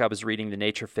book I was reading, The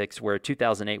Nature Fix, where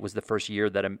 2008 was the first year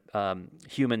that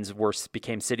humans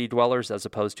became city dwellers as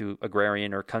opposed to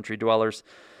agrarian or country dwellers.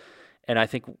 And I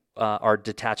think our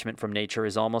detachment from nature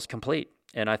is almost complete.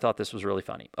 And I thought this was really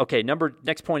funny. Okay,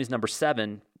 next point is number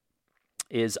 7,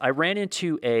 is I ran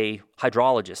into a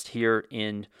hydrologist here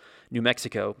in New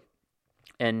Mexico.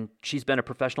 And she's been a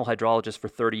professional hydrologist for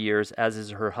 30 years, as is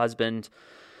her husband.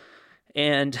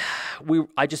 And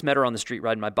I just met her on the street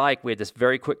riding my bike. We had this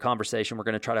very quick conversation. We're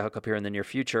going to try to hook up here in the near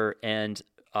future. And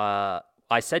I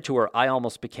said to her, I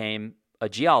almost became a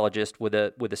geologist with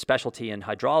a specialty in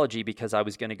hydrology because I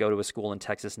was going to go to a school in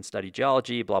Texas and study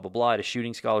geology, blah, blah, blah. I had a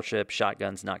shooting scholarship,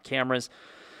 shotguns, not cameras.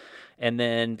 And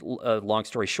then, long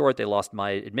story short, they lost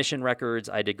my admission records.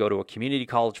 I had to go to a community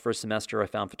college for a semester. I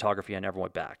found photography. I never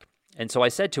went back. And so I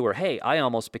said to her, hey, I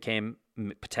almost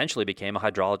potentially became a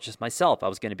hydrologist myself. I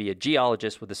was going to be a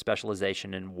geologist with a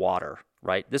specialization in water,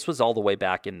 right? This was all the way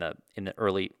back in the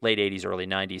late 80s, early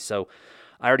 90s. So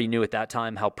I already knew at that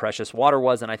time how precious water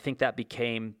was, and I think that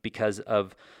became because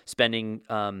of spending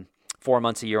 4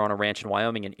 months a year on a ranch in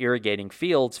Wyoming and irrigating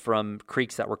fields from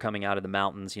creeks that were coming out of the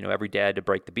mountains. You know, every day I had to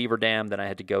break the beaver dam. Then I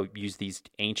had to go use these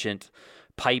ancient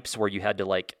pipes where you had to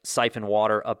like siphon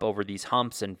water up over these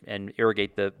humps and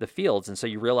irrigate the fields. And so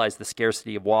you realize the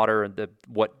scarcity of water and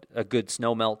what a good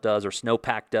snowmelt does or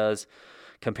snowpack does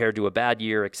compared to a bad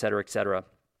year, et cetera, et cetera.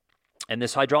 And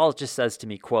this hydrologist says to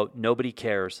me, quote, nobody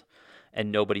cares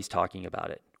and nobody's talking about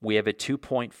it. We have a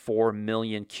 2.4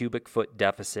 million cubic foot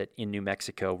deficit in New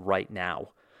Mexico right now.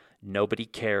 Nobody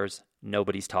cares.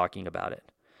 Nobody's talking about it.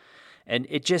 And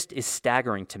it just is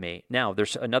staggering to me. Now,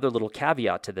 there's another little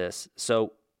caveat to this.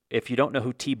 So if you don't know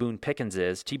who T. Boone Pickens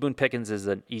is,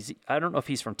 I don't know if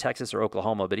he's from Texas or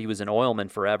Oklahoma, but he was an oilman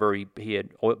forever. He had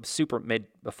made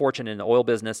a fortune in the oil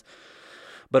business,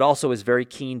 but also is very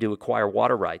keen to acquire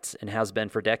water rights and has been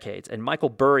for decades. And Michael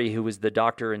Burry, who was the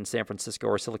doctor in San Francisco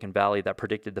or Silicon Valley that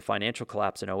predicted the financial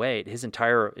collapse in 2008, his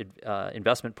entire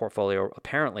investment portfolio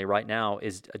apparently right now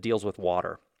deals with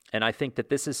water. And I think that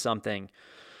this is something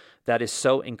that is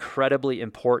so incredibly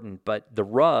important, but the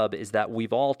rub is that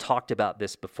we've all talked about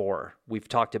this before. We've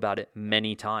talked about it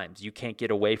many times. You can't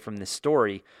get away from this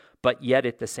story, but yet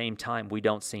at the same time, we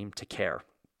don't seem to care.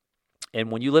 And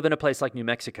when you live in a place like New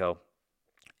Mexico,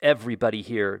 everybody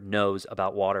here knows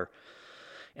about water,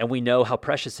 and we know how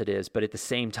precious it is, but at the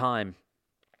same time,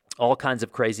 all kinds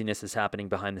of craziness is happening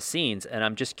behind the scenes, and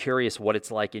I'm just curious what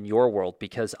it's like in your world,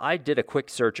 because I did a quick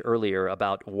search earlier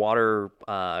about water,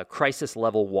 crisis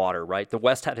level water, right? The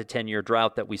West had a 10-year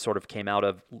drought that we sort of came out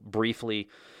of briefly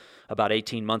about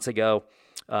 18 months ago.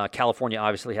 California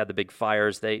obviously had the big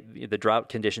fires. The drought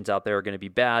conditions out there are going to be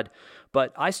bad.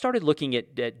 But I started looking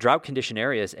at drought condition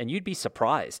areas, and you'd be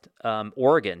surprised.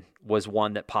 Oregon was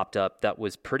one that popped up that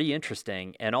was pretty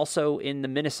interesting. And also in the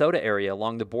Minnesota area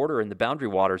along the border in the Boundary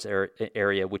Waters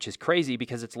area, which is crazy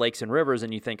because it's lakes and rivers,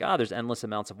 and you think, there's endless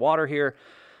amounts of water here.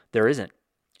 There isn't.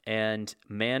 And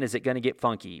man, is it going to get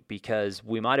funky, because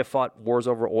we might have fought wars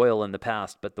over oil in the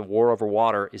past, but the war over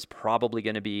water is probably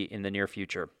going to be in the near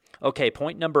future. Okay,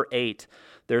 point number 8.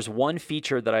 There's one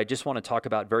feature that I just want to talk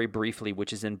about very briefly,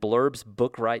 which is in Blurb's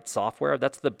Bookwrite software.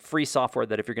 That's the free software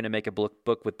that if you're going to make a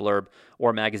book with Blurb or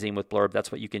a magazine with Blurb,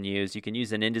 that's what you can use. You can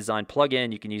use an InDesign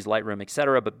plugin, you can use Lightroom,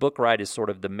 etc. But Bookwrite is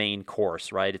sort of the main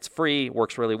course, right? It's free, it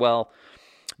works really well.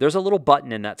 There's a little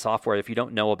button in that software if you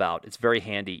don't know about. It's very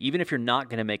handy. Even if you're not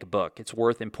going to make a book, it's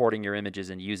worth importing your images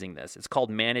and using this. It's called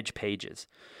Manage Pages.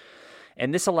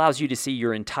 And this allows you to see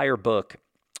your entire book,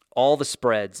 all the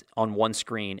spreads on one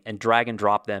screen, and drag and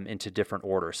drop them into different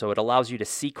order. So it allows you to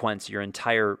sequence your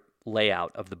entire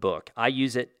layout of the book. I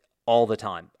use it all the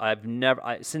time.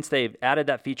 Since they've added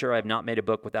that feature, I've not made a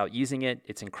book without using it.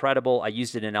 It's incredible. I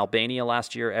used it in Albania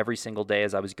last year every single day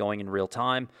as I was going in real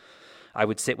time. I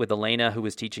would sit with Elena, who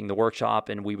was teaching the workshop,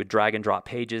 and we would drag and drop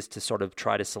pages to sort of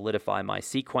try to solidify my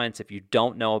sequence. If you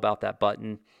don't know about that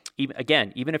button, even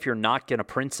if you're not going to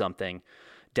print something,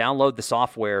 download the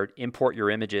software, import your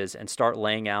images, and start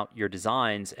laying out your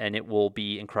designs, and it will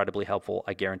be incredibly helpful.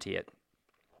 I guarantee it.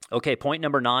 Okay, point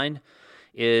number 9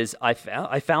 is I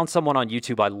found someone on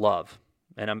YouTube I love,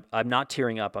 and I'm not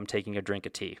tearing up. I'm taking a drink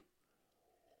of tea.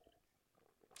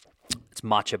 It's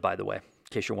matcha, by the way, in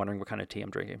case you're wondering what kind of tea I'm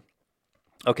drinking.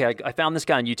 Okay, I found this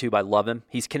guy on YouTube. I love him.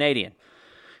 He's Canadian,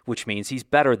 which means he's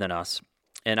better than us.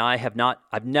 And I've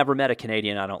never met a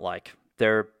Canadian I don't like.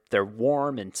 They're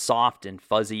warm and soft and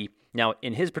fuzzy. Now,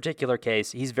 in his particular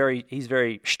case, he's very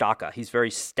staka. He's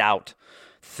very stout,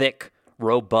 thick,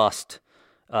 robust,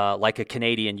 like a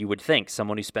Canadian you would think,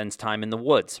 someone who spends time in the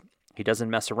woods. He doesn't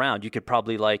mess around. He could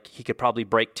probably break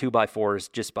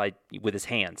 2x4s just with his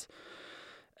hands.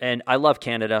 And I love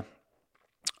Canada.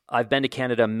 I've been to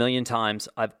Canada a million times.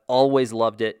 I've always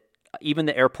loved it. Even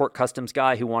the airport customs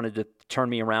guy who wanted to turn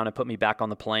me around and put me back on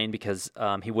the plane because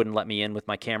he wouldn't let me in with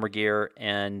my camera gear,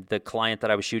 and the client that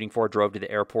I was shooting for drove to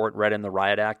the airport, read in the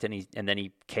riot act, and then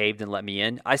he caved and let me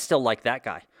in. I still like that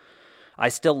guy. I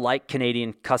still like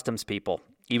Canadian customs people.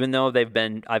 even though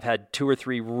I've had 2 or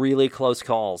 3 really close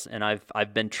calls, and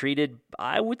I've been treated,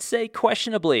 I would say,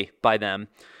 questionably by them.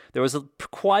 There was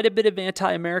quite a bit of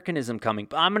anti-Americanism coming,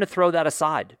 but I'm going to throw that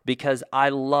aside because I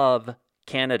love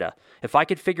Canada. If I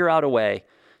could figure out a way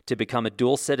to become a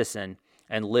dual citizen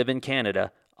and live in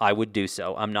Canada, I would do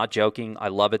so. I'm not joking. I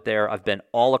love it there. I've been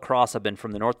all across. I've been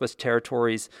from the Northwest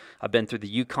Territories. I've been through the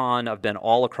Yukon. I've been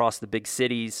all across the big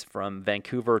cities from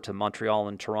Vancouver to Montreal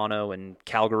and Toronto and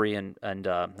Calgary and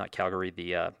not Calgary,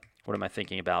 what am I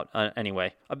thinking about?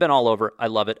 Anyway, I've been all over. I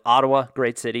love it. Ottawa,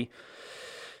 great city.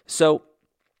 So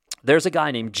there's a guy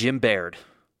named Jim Baird,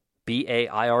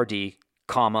 Baird,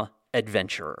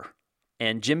 adventurer.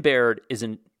 And Jim Baird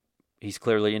he's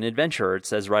clearly an adventurer. It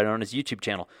says right on his YouTube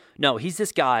channel. No, he's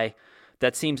this guy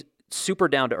that seems super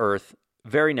down to earth,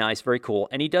 very nice, very cool.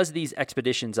 And he does these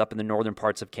expeditions up in the northern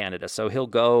parts of Canada. So he'll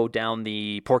go down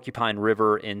the Porcupine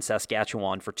River in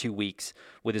Saskatchewan for 2 weeks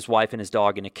with his wife and his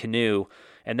dog in a canoe.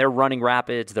 And they're running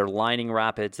rapids, they're lining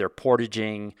rapids, they're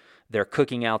portaging, they're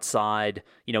cooking outside.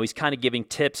 He's kind of giving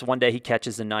tips. One day he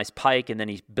catches a nice pike and then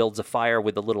he builds a fire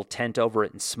with a little tent over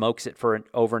it and smokes it for an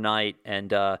overnight.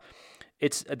 And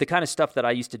it's the kind of stuff that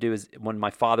I used to do is when my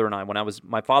father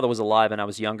was alive and I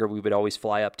was younger, we would always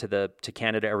fly up to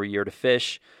Canada every year to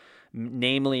fish,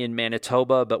 namely in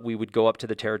Manitoba, but we would go up to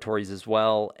the territories as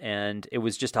well. And it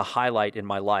was just a highlight in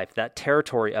my life. That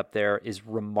territory up there is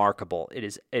remarkable. It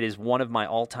is one of my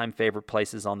all-time favorite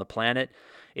places on the planet.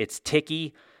 It's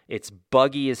ticky. It's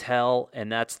buggy as hell,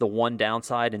 and that's the one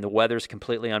downside, and the weather's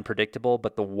completely unpredictable,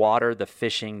 but the water, the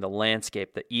fishing, the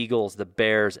landscape, the eagles, the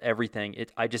bears, everything,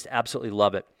 I just absolutely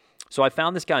love it. So I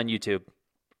found this guy on YouTube,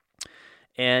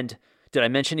 and did I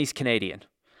mention he's Canadian?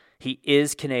 He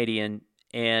is Canadian,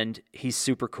 and he's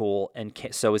super cool, and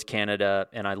so is Canada,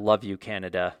 and I love you,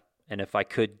 Canada, and if I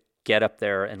could get up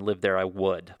there and live there, I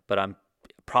would, but I'm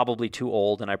probably too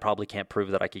old, and I probably can't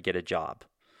prove that I could get a job,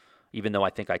 even though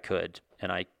I think I could,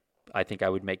 and I think I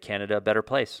would make Canada a better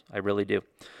place. I really do.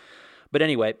 But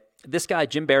anyway, this guy,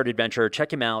 Jim Baird Adventurer,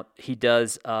 check him out. He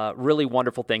does really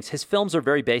wonderful things. His films are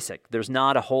very basic. There's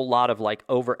not a whole lot of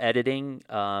over editing.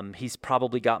 He's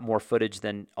probably got more footage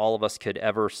than all of us could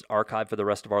ever archive for the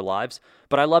rest of our lives.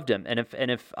 But I loved him. And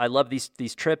if I love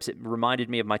these trips, it reminded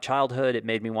me of my childhood. It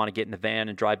made me want to get in the van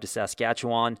and drive to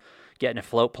Saskatchewan, get in a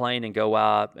float plane and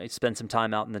go spend some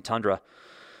time out in the tundra.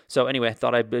 So anyway, I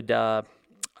thought I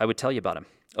would tell you about him.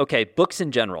 Okay, books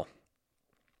in general.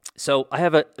 So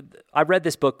I read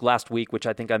this book last week, which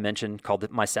I think I mentioned, called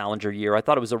My Salinger Year. I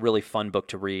thought it was a really fun book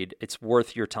to read. It's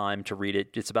worth your time to read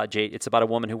it. It's about a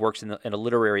woman who works in a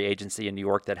literary agency in New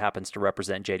York that happens to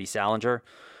represent J.D. Salinger,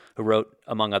 who wrote,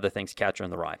 among other things, Catcher in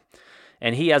the Rye.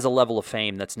 And he has a level of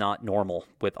fame that's not normal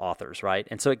with authors, right?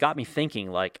 And so it got me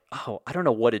thinking I don't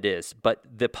know what it is, but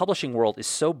the publishing world is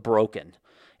so broken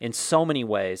in so many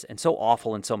ways and so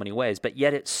awful in so many ways, but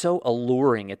yet it's so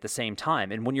alluring at the same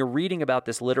time. And when you're reading about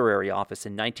this literary office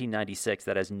in 1996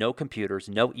 that has no computers,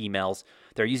 no emails,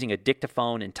 they're using a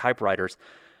dictaphone and typewriters,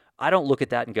 I don't look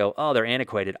at that and go, oh, they're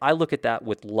antiquated. I look at that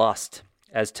with lust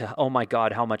as to, oh my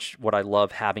God, how much would I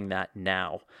love having that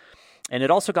now? And it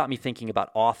also got me thinking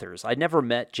about authors. I'd never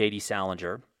met J.D.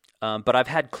 Salinger, but I've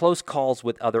had close calls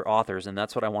with other authors, and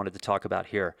that's what I wanted to talk about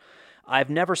here.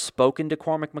 I've never spoken to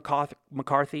Cormac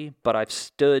McCarthy, but I've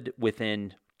stood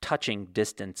within touching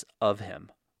distance of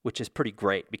him, which is pretty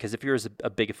great, because if you're as a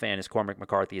big a fan as Cormac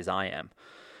McCarthy as I am,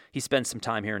 he spent some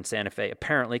time here in Santa Fe,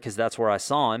 apparently, because that's where I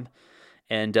saw him.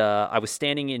 And I was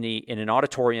standing in an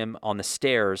auditorium on the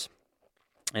stairs,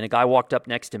 and a guy walked up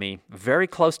next to me, very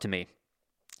close to me,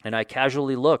 and I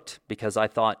casually looked because I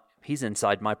thought, he's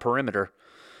inside my perimeter.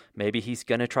 Maybe he's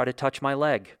going to try to touch my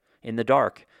leg in the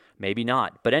dark. Maybe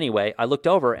not. But anyway, I looked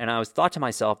over and I thought to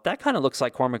myself, that kind of looks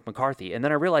like Cormac McCarthy. And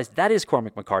then I realized that is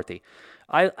Cormac McCarthy.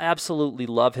 I absolutely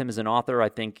love him as an author. I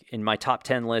think in my top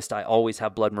 10 list, I always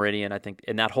have Blood Meridian. I think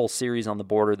in that whole series on the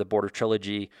Border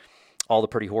Trilogy, All the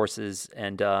Pretty Horses,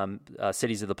 and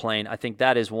Cities of the Plain, I think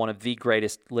that is one of the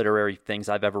greatest literary things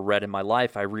I've ever read in my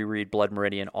life. I reread Blood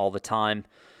Meridian all the time.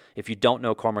 If you don't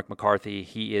know Cormac McCarthy,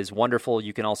 he is wonderful.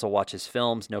 You can also watch his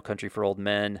films, No Country for Old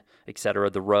Men, etc.,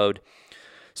 The Road.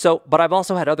 So, but I've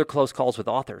also had other close calls with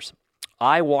authors.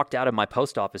 I walked out of my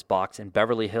post office box in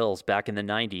Beverly Hills back in the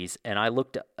 90s, and I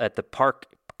looked at the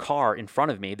parked car in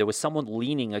front of me. There was someone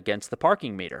leaning against the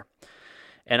parking meter.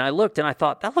 And I looked and I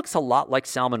thought, that looks a lot like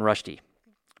Salman Rushdie.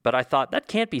 But I thought, that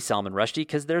can't be Salman Rushdie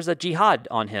because there's a jihad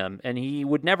on him and he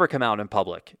would never come out in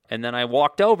public. And then I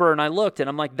walked over and I looked and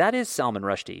I'm like, that is Salman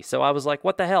Rushdie. So I was like,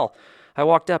 what the hell? I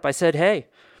walked up, I said, hey.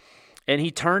 And he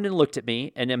turned and looked at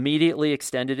me and immediately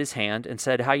extended his hand and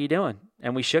said, "How you doing?"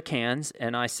 And we shook hands,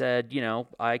 and I said,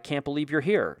 "I can't believe you're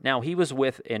here." Now, he was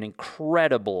with an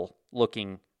incredible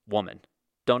looking woman.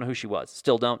 Don't know who she was.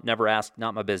 Still don't. Never asked.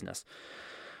 Not my business.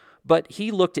 But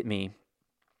he looked at me,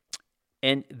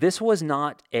 and this was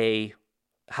not a,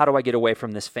 how do I get away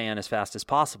from this fan as fast as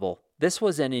possible? This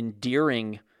was an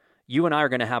endearing, you and I are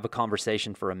going to have a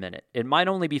conversation for a minute. It might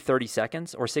only be 30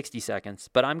 seconds or 60 seconds,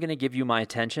 but I'm going to give you my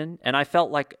attention. And I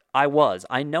felt like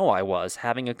I know I was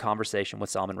having a conversation with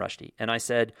Salman Rushdie. And I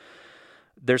said,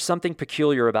 "There's something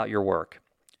peculiar about your work.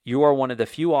 You are one of the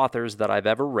few authors that I've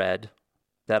ever read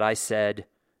that I said,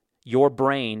 your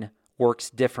brain works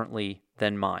differently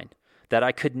than mine. That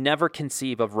I could never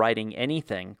conceive of writing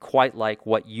anything quite like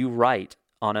what you write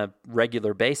on a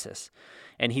regular basis."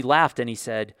 And he laughed and he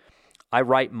said, "I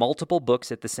write multiple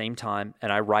books at the same time,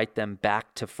 and I write them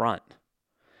back to front."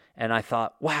 And I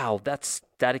thought, wow,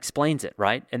 that explains it,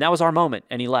 right? And that was our moment,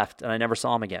 and he left, and I never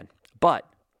saw him again. But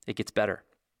it gets better.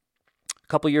 A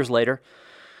couple years later,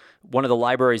 one of the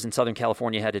libraries in Southern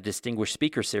California had a distinguished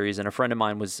speaker series, and a friend of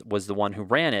mine was the one who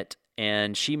ran it,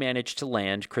 and she managed to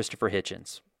land Christopher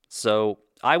Hitchens. So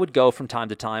I would go from time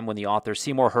to time when the author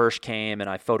Seymour Hersh came, and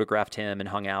I photographed him and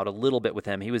hung out a little bit with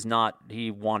him.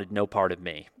 He wanted no part of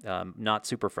me, not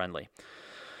super friendly.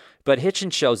 But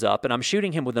Hitchens shows up, and I'm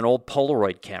shooting him with an old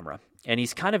Polaroid camera. And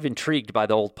he's kind of intrigued by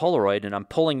the old Polaroid, and I'm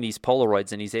pulling these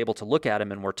Polaroids, and he's able to look at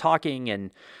them, and we're talking,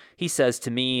 and he says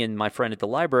to me and my friend at the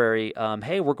library,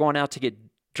 "Hey, we're going out to get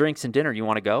drinks and dinner. You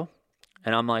want to go?"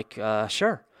 And I'm like,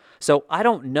 "Sure." So I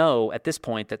don't know at this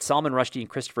point that Salman Rushdie and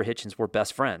Christopher Hitchens were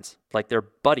best friends. Like, they're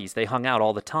buddies. They hung out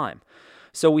all the time.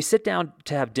 So we sit down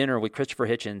to have dinner with Christopher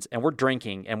Hitchens, and we're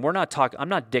drinking, and we're not talking. I'm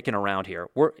not dicking around here.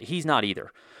 He's not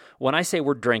either. When I say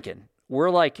we're drinking,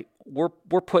 we're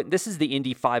putting, this is the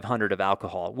Indy 500 of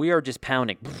alcohol. We are just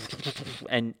pounding,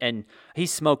 and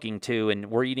he's smoking too, and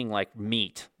we're eating like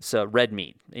meat, so red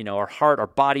meat. Our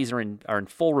bodies are in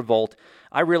full revolt.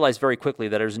 I realized very quickly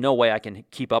that there's no way I can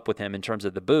keep up with him in terms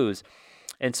of the booze,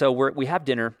 and so we have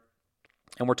dinner,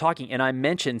 and we're talking, and I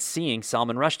mentioned seeing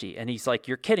Salman Rushdie, and he's like,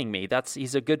 "You're kidding me?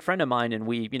 He's a good friend of mine, and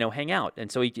we hang out."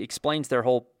 And so he explains their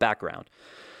whole background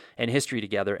and history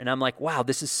together. And I'm like, wow,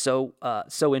 this is so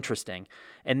interesting.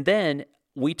 And then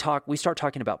we start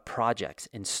talking about projects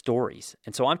and stories.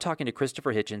 And so I'm talking to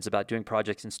Christopher Hitchens about doing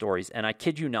projects and stories. And I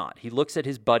kid you not, he looks at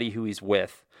his buddy who he's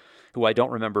with, who I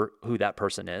don't remember who that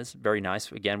person is. Very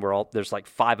nice. Again, there's like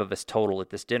 5 of us total at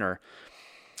this dinner.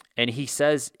 And he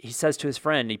says to his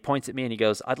friend, he points at me and he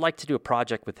goes, "I'd like to do a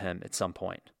project with him at some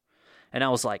point." And I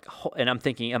was like, and I'm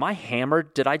thinking, am I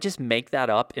hammered? Did I just make that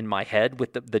up in my head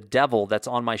with the devil that's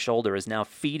on my shoulder is now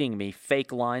feeding me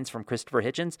fake lines from Christopher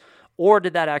Hitchens? Or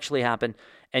did that actually happen?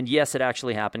 And yes, it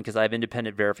actually happened because I have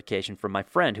independent verification from my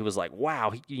friend who was like,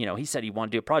 wow, he said he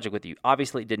wanted to do a project with you.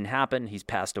 Obviously, it didn't happen. He's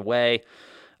passed away.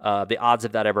 The odds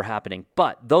of that ever happening.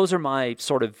 But those are my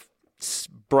sort of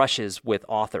brushes with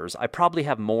authors. I probably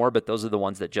have more, but those are the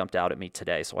ones that jumped out at me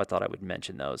today, so I thought I would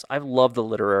mention those. I love the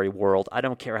literary world. I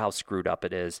don't care how screwed up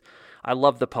it is. I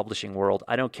love the publishing world.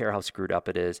 I don't care how screwed up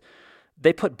it is.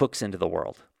 They put books into the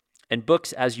world. And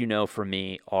books, as you know, for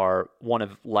me, are one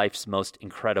of life's most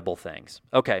incredible things.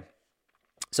 Okay,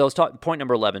 so point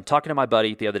number 11, talking to my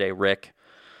buddy the other day, Rick,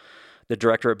 the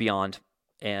director at Beyond,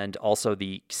 and also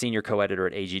the senior co-editor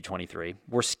at AG23.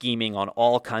 We're scheming on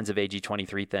all kinds of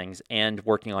AG23 things and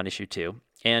working on issue 2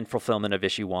 and fulfillment of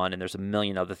issue 1, and there's a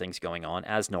million other things going on,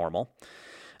 as normal.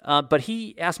 But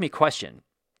he asked me a question.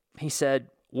 He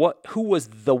said, who was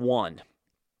the one?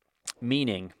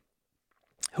 Meaning,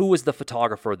 who was the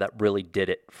photographer that really did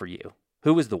it for you?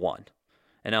 Who was the one?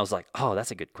 And I was like, oh, that's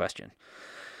a good question.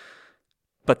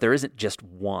 But there isn't just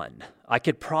one. I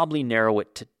could probably narrow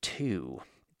it to 2.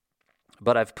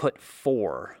 But I've put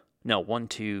 4. No, 1,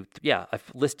 2,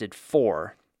 I've listed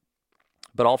 4,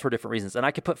 but all for different reasons. And I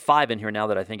could put 5 in here now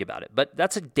that I think about it. But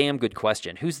that's a damn good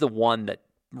question. Who's the one that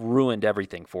ruined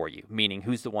everything for you? Meaning,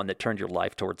 who's the one that turned your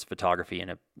life towards photography in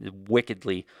a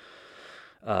wickedly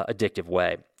addictive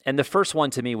way? And the first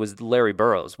one to me was Larry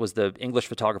Burroughs, was the English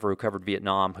photographer who covered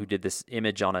Vietnam, who did this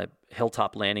image on a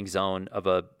hilltop landing zone of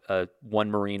a one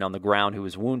Marine on the ground who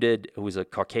was wounded, who was a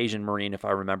Caucasian Marine, if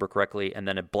I remember correctly, and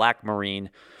then a black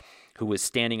Marine who was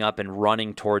standing up and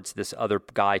running towards this other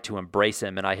guy to embrace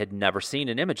him. And I had never seen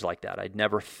an image like that. I'd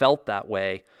never felt that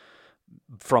way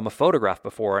from a photograph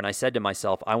before. And I said to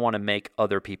myself, I want to make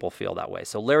other people feel that way.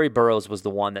 So Larry Burroughs was the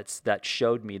one that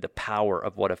showed me the power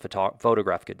of what a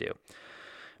photograph could do.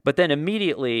 But then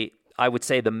immediately I would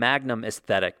say the Magnum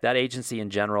aesthetic, that agency in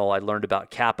general, I learned about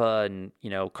Kappa and,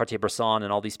 Cartier-Bresson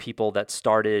and all these people that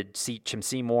started Chim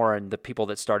Seymour and the people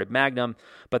that started Magnum.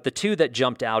 But the two that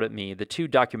jumped out at me, the two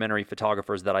documentary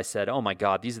photographers that I said, oh my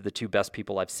God, these are the two best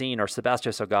people I've seen, are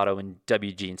Sebastião Salgado and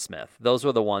W. Gene Smith. Those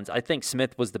were the ones. I think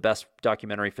Smith was the best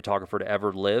documentary photographer to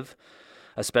ever live,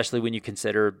 especially when you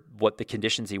consider what the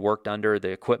conditions he worked under, the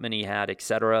equipment he had,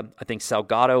 etc. I think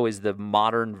Salgado is the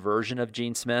modern version of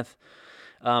Gene Smith.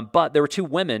 But there were two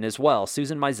women as well.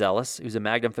 Susan Meiselas, who's a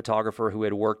Magnum photographer who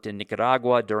had worked in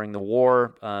Nicaragua during the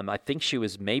war. I think she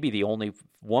was maybe the only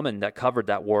woman that covered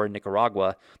that war in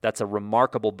Nicaragua. That's a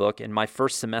remarkable book. In my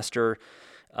first semester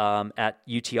at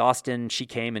UT Austin, she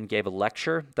came and gave a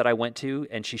lecture that I went to,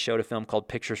 and she showed a film called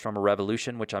Pictures from a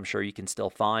Revolution, which I'm sure you can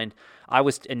still find. I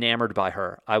was enamored by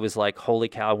her. I was like, holy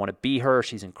cow, I want to be her.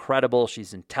 She's incredible.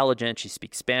 She's intelligent. She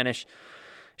speaks Spanish.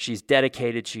 She's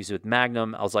dedicated. She's with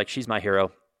Magnum. I was like, she's my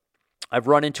hero. I've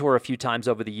run into her a few times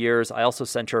over the years. I also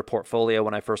sent her a portfolio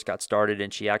when I first got started,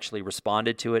 and she actually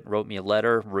responded to it, wrote me a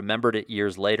letter, remembered it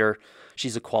years later.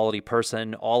 She's a quality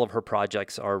person. All of her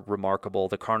projects are remarkable.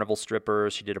 The Carnival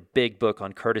Strippers. She did a big book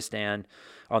on Kurdistan,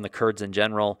 on the Kurds in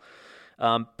general.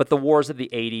 But the wars of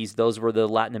the 80s, those were the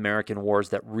Latin American wars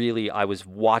that really I was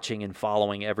watching and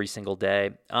following every single day.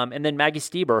 And then Maggie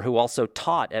Stieber, who also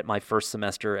taught at my first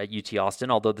semester at UT Austin,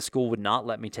 although the school would not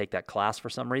let me take that class for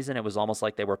some reason. It was almost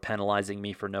like they were penalizing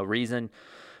me for no reason.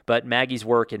 But Maggie's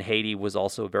work in Haiti was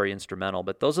also very instrumental.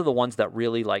 But those are the ones that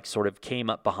really sort of came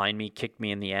up behind me, kicked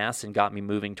me in the ass, and got me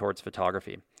moving towards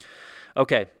photography.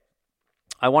 Okay.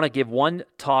 I want to give one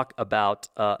talk about,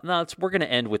 we're going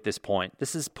to end with this point.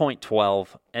 This is point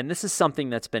 12, and this is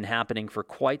something that's been happening for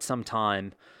quite some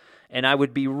time, and I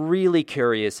would be really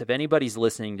curious if anybody's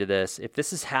listening to this, if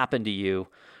this has happened to you,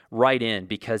 write in,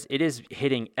 because it is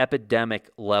hitting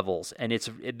epidemic levels, and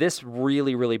this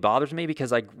really, really bothers me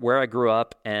because where I grew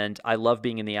up, and I love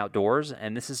being in the outdoors,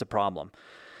 and this is a problem.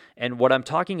 And what I'm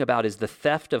talking about is the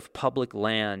theft of public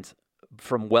land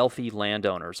from wealthy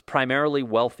landowners, primarily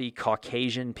wealthy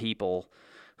Caucasian people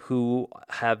who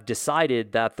have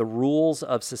decided that the rules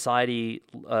of society,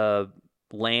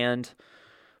 land,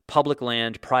 public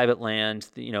land, private land,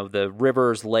 the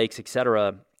rivers, lakes,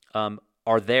 etc.,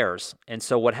 are theirs. And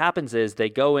so what happens is they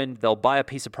go in, they'll buy a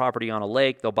piece of property on a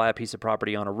lake, they'll buy a piece of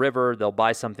property on a river, they'll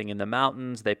buy something in the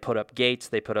mountains, they put up gates,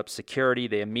 they put up security,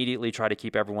 they immediately try to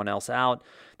keep everyone else out.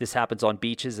 This happens on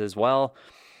beaches as well.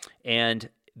 And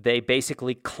they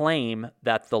basically claim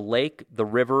that the lake, the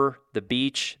river, the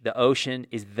beach, the ocean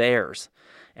is theirs.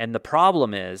 And the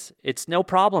problem is, it's no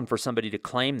problem for somebody to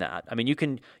claim that. I mean, you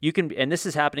can, and this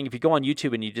is happening if you go on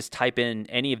YouTube and you just type in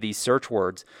any of these search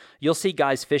words, you'll see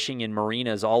guys fishing in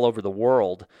marinas all over the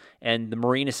world, and the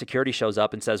marina security shows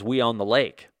up and says, we own the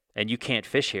lake, and you can't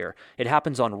fish here. It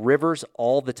happens on rivers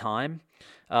all the time.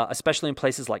 Especially in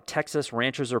places like Texas,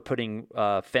 ranchers are putting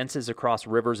fences across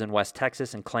rivers in West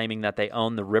Texas and claiming that they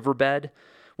own the riverbed,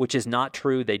 which is not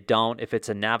true. They don't. If it's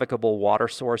a navigable water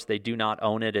source, they do not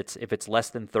own it. If it's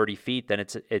less than 30 feet, then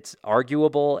it's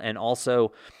arguable. And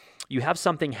also, you have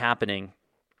something happening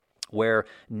where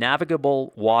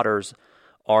navigable waters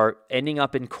are ending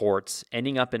up in courts,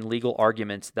 ending up in legal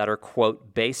arguments that are,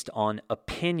 quote, based on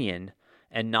opinion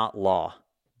and not law.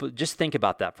 But just think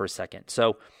about that for a second.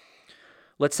 So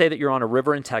let's say that you're on a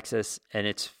river in Texas and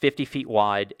it's 50 feet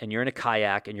wide and you're in a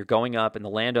kayak and you're going up and the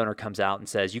landowner comes out and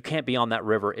says, you can't be on that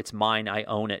river. It's mine. I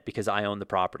own it because I own the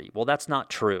property. Well, that's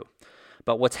not true.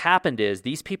 But what's happened is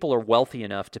these people are wealthy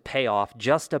enough to pay off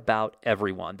just about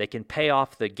everyone. They can pay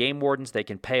off the game wardens. They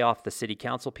can pay off the city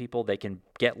council people. They can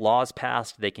get laws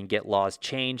passed. They can get laws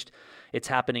changed. It's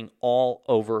happening all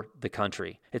over the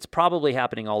country. It's probably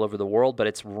happening all over the world, but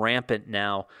it's rampant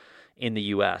now in the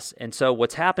U.S. And so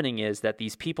what's happening is that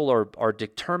these people are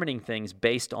determining things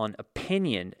based on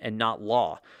opinion and not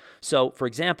law. So, for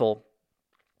example,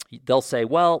 they'll say,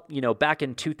 well, back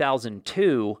in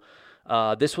 2002,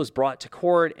 this was brought to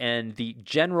court and the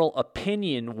general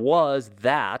opinion was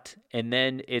that, and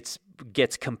then it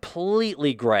gets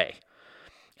completely gray.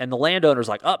 And the landowner's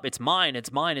like, oh, it's mine,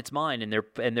 it's mine, it's mine.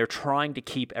 And they're trying to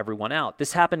keep everyone out.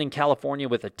 This happened in California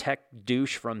with a tech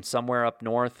douche from somewhere up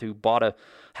north who bought a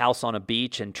house on a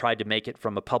beach and tried to make it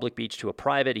from a public beach to a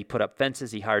private. He put up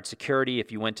fences. He hired security.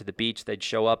 If you went to the beach, they'd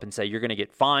show up and say, you're going to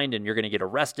get fined and you're going to get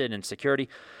arrested and security.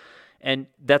 And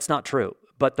that's not true.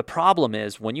 But the problem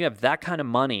is when you have that kind of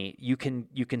money, you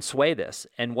can sway this.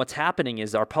 And what's happening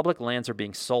is our public lands are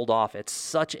being sold off at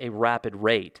such a rapid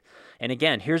rate. And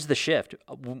again, here's the shift.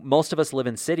 Most of us live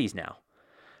in cities now,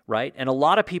 right? And a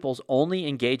lot of people's only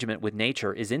engagement with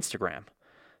nature is Instagram.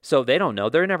 So they don't know.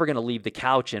 They're never going to leave the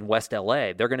couch in West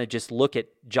LA. They're going to just look at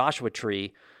Joshua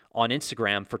Tree on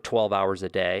Instagram for 12 hours a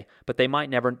day, but they might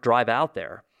never drive out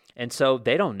there. And so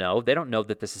they don't know. They don't know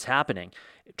that this is happening.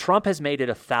 Trump has made it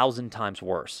 1,000 times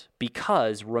worse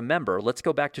because, remember, let's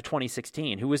go back to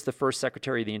 2016. Who was the first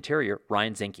Secretary of the Interior?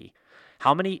 Ryan Zinke.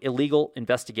 How many illegal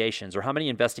investigations or how many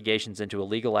investigations into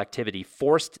illegal activity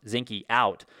forced Zinke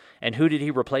out? And who did he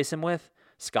replace him with?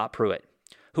 Scott Pruitt,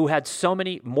 who had so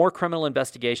many more criminal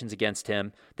investigations against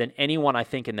him than anyone, I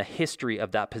think, in the history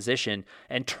of that position.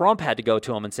 And Trump had to go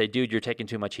to him and say, dude, you're taking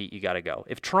too much heat. You got to go.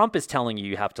 If Trump is telling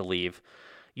you have to leave,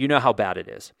 you know how bad it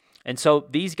is. And so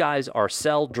these guys are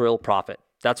sell, drill, profit.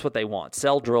 That's what they want.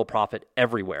 Sell, drill, profit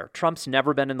everywhere. Trump's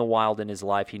never been in the wild in his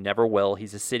life. He never will.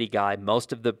 He's a city guy.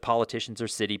 Most of the politicians are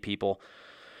city people.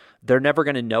 They're never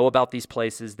going to know about these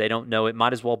places. They don't know. It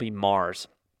might as well be Mars.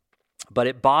 But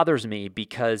it bothers me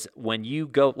because when you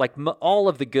go, like all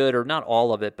of the good, or not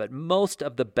all of it, but most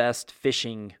of the best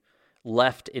fishing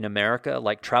left in America,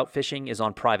 like trout fishing, is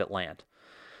on private land.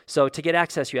 So to get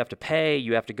access, you have to pay,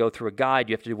 you have to go through a guide,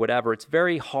 you have to do whatever. It's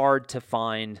very hard to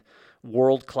find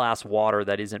world-class water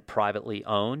that isn't privately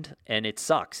owned, and it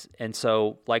sucks. And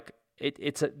so, like,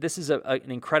 this is an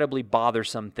incredibly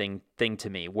bothersome thing to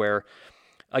me, where,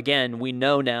 again, we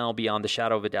know now beyond the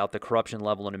shadow of a doubt the corruption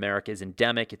level in America is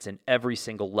endemic. It's in every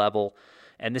single level.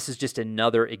 And this is just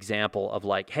another example of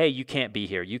like, hey, you can't be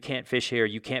here. You can't fish here.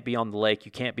 You can't be on the lake.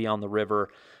 You can't be on the river.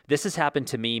 This has happened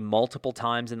to me multiple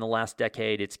times in the last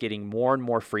decade. It's getting more and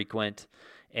more frequent,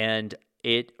 and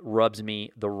it rubs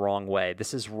me the wrong way.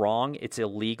 This is wrong. It's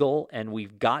illegal, and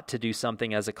we've got to do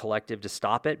something as a collective to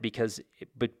stop it because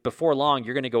before long,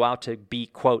 you're going to go out to be,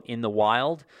 quote, in the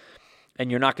wild, and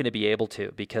you're not going to be able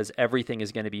to because everything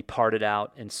is going to be parted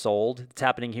out and sold. It's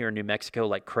happening here in New Mexico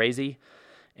like crazy.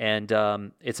 And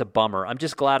it's a bummer. I'm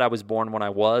just glad I was born when I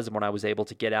was and when I was able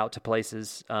to get out to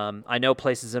places. I know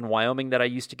places in Wyoming that I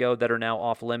used to go that are now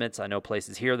off limits. I know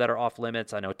places here that are off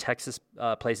limits. I know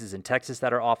places in Texas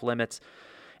that are off limits.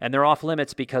 And they're off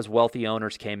limits because wealthy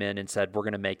owners came in and said, we're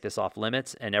going to make this off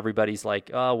limits. And everybody's like,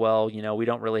 oh, well, we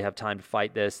don't really have time to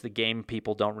fight this. The game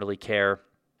people don't really care.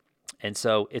 And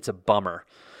so it's a bummer.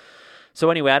 So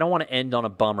anyway, I don't want to end on a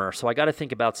bummer, so I got to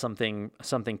think about something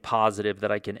positive that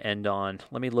I can end on.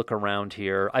 Let me look around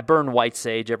here. I burn white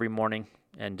sage every morning,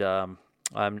 and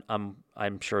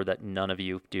I'm sure that none of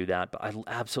you do that, but I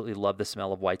absolutely love the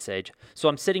smell of white sage. So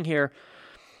I'm sitting here.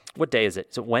 What day is it?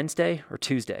 Is it Wednesday or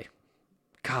Tuesday?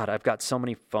 God, I've got so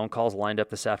many phone calls lined up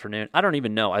this afternoon. I don't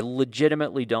even know. I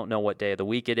legitimately don't know what day of the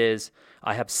week it is.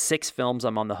 I have 6 films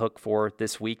I'm on the hook for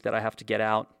this week that I have to get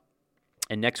out.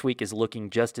 And next week is looking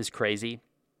just as crazy.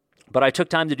 But I took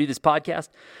time to do this podcast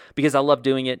because I love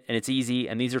doing it and it's easy.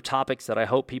 And these are topics that I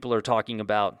hope people are talking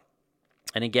about.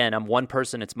 And again, I'm one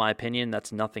person. It's my opinion.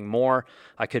 That's nothing more.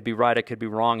 I could be right. I could be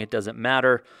wrong. It doesn't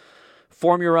matter.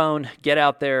 Form your own. Get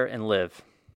out there and live.